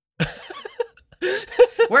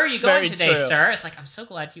 Where are you going today, sir? It's like, I'm so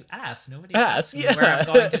glad you asked. Nobody asked me where I'm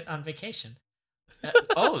going on vacation.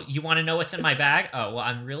 Oh, you want to know what's in my bag? Oh, well,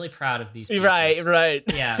 I'm really proud of these pieces. Right.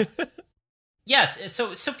 Yeah. Yes,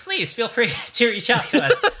 so please feel free to reach out to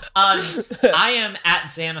us. I am at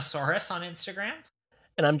Xanosaurus on Instagram.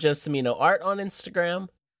 And I'm Joe Cimino Art on Instagram.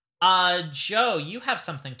 Joe, you have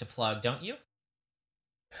something to plug, don't you?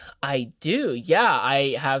 I do, yeah.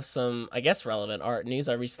 I have some, I guess, relevant art news.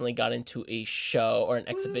 I recently got into a show or an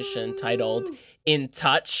exhibition titled In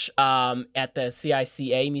Touch at the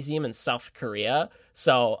CICA Museum in South Korea.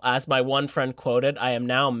 So, as my one friend quoted, I am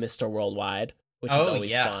now Mr. Worldwide, which is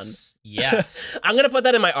always fun. Yes. I'm going to put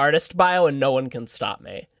that in my artist bio and no one can stop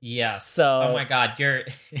me. Yes. So, oh my God, you're...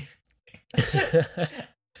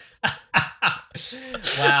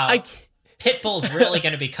 Wow. Pitbull's really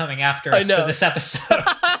going to be coming after us for this episode.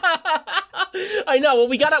 I know. Well,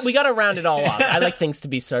 we gotta round it all up. I like things to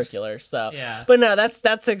be circular. So yeah. But no,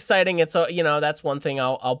 that's exciting. It's that's one thing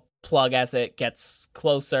I'll plug as it gets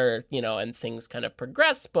closer, and things kind of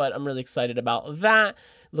progress. But I'm really excited about that.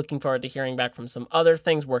 Looking forward to hearing back from some other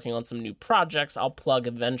things. Working on some new projects. I'll plug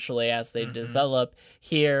eventually as they develop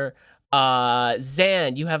here.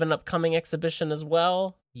 Xan, you have an upcoming exhibition as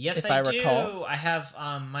well? Yes, I do. I have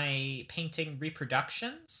my painting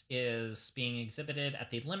Reproductions is being exhibited at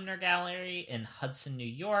the Limner Gallery in Hudson, New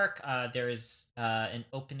York. There is an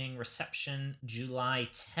opening reception July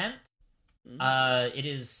 10th. It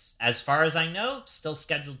is, as far as I know, still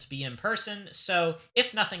scheduled to be in person. So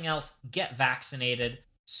if nothing else, get vaccinated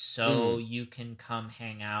so you can come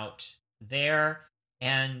hang out there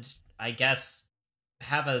and I guess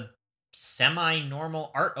have a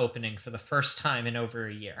semi-normal art opening for the first time in over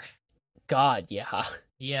a year. God, yeah.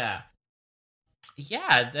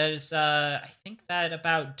 Yeah, there's I think that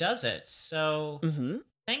about does it. So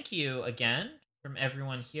thank you again from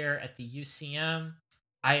everyone here at the UCM.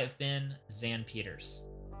 I have been Xan Peters.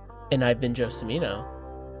 And I've been Joe Cimino.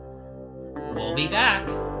 We'll be back.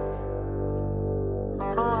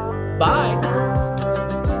 Bye.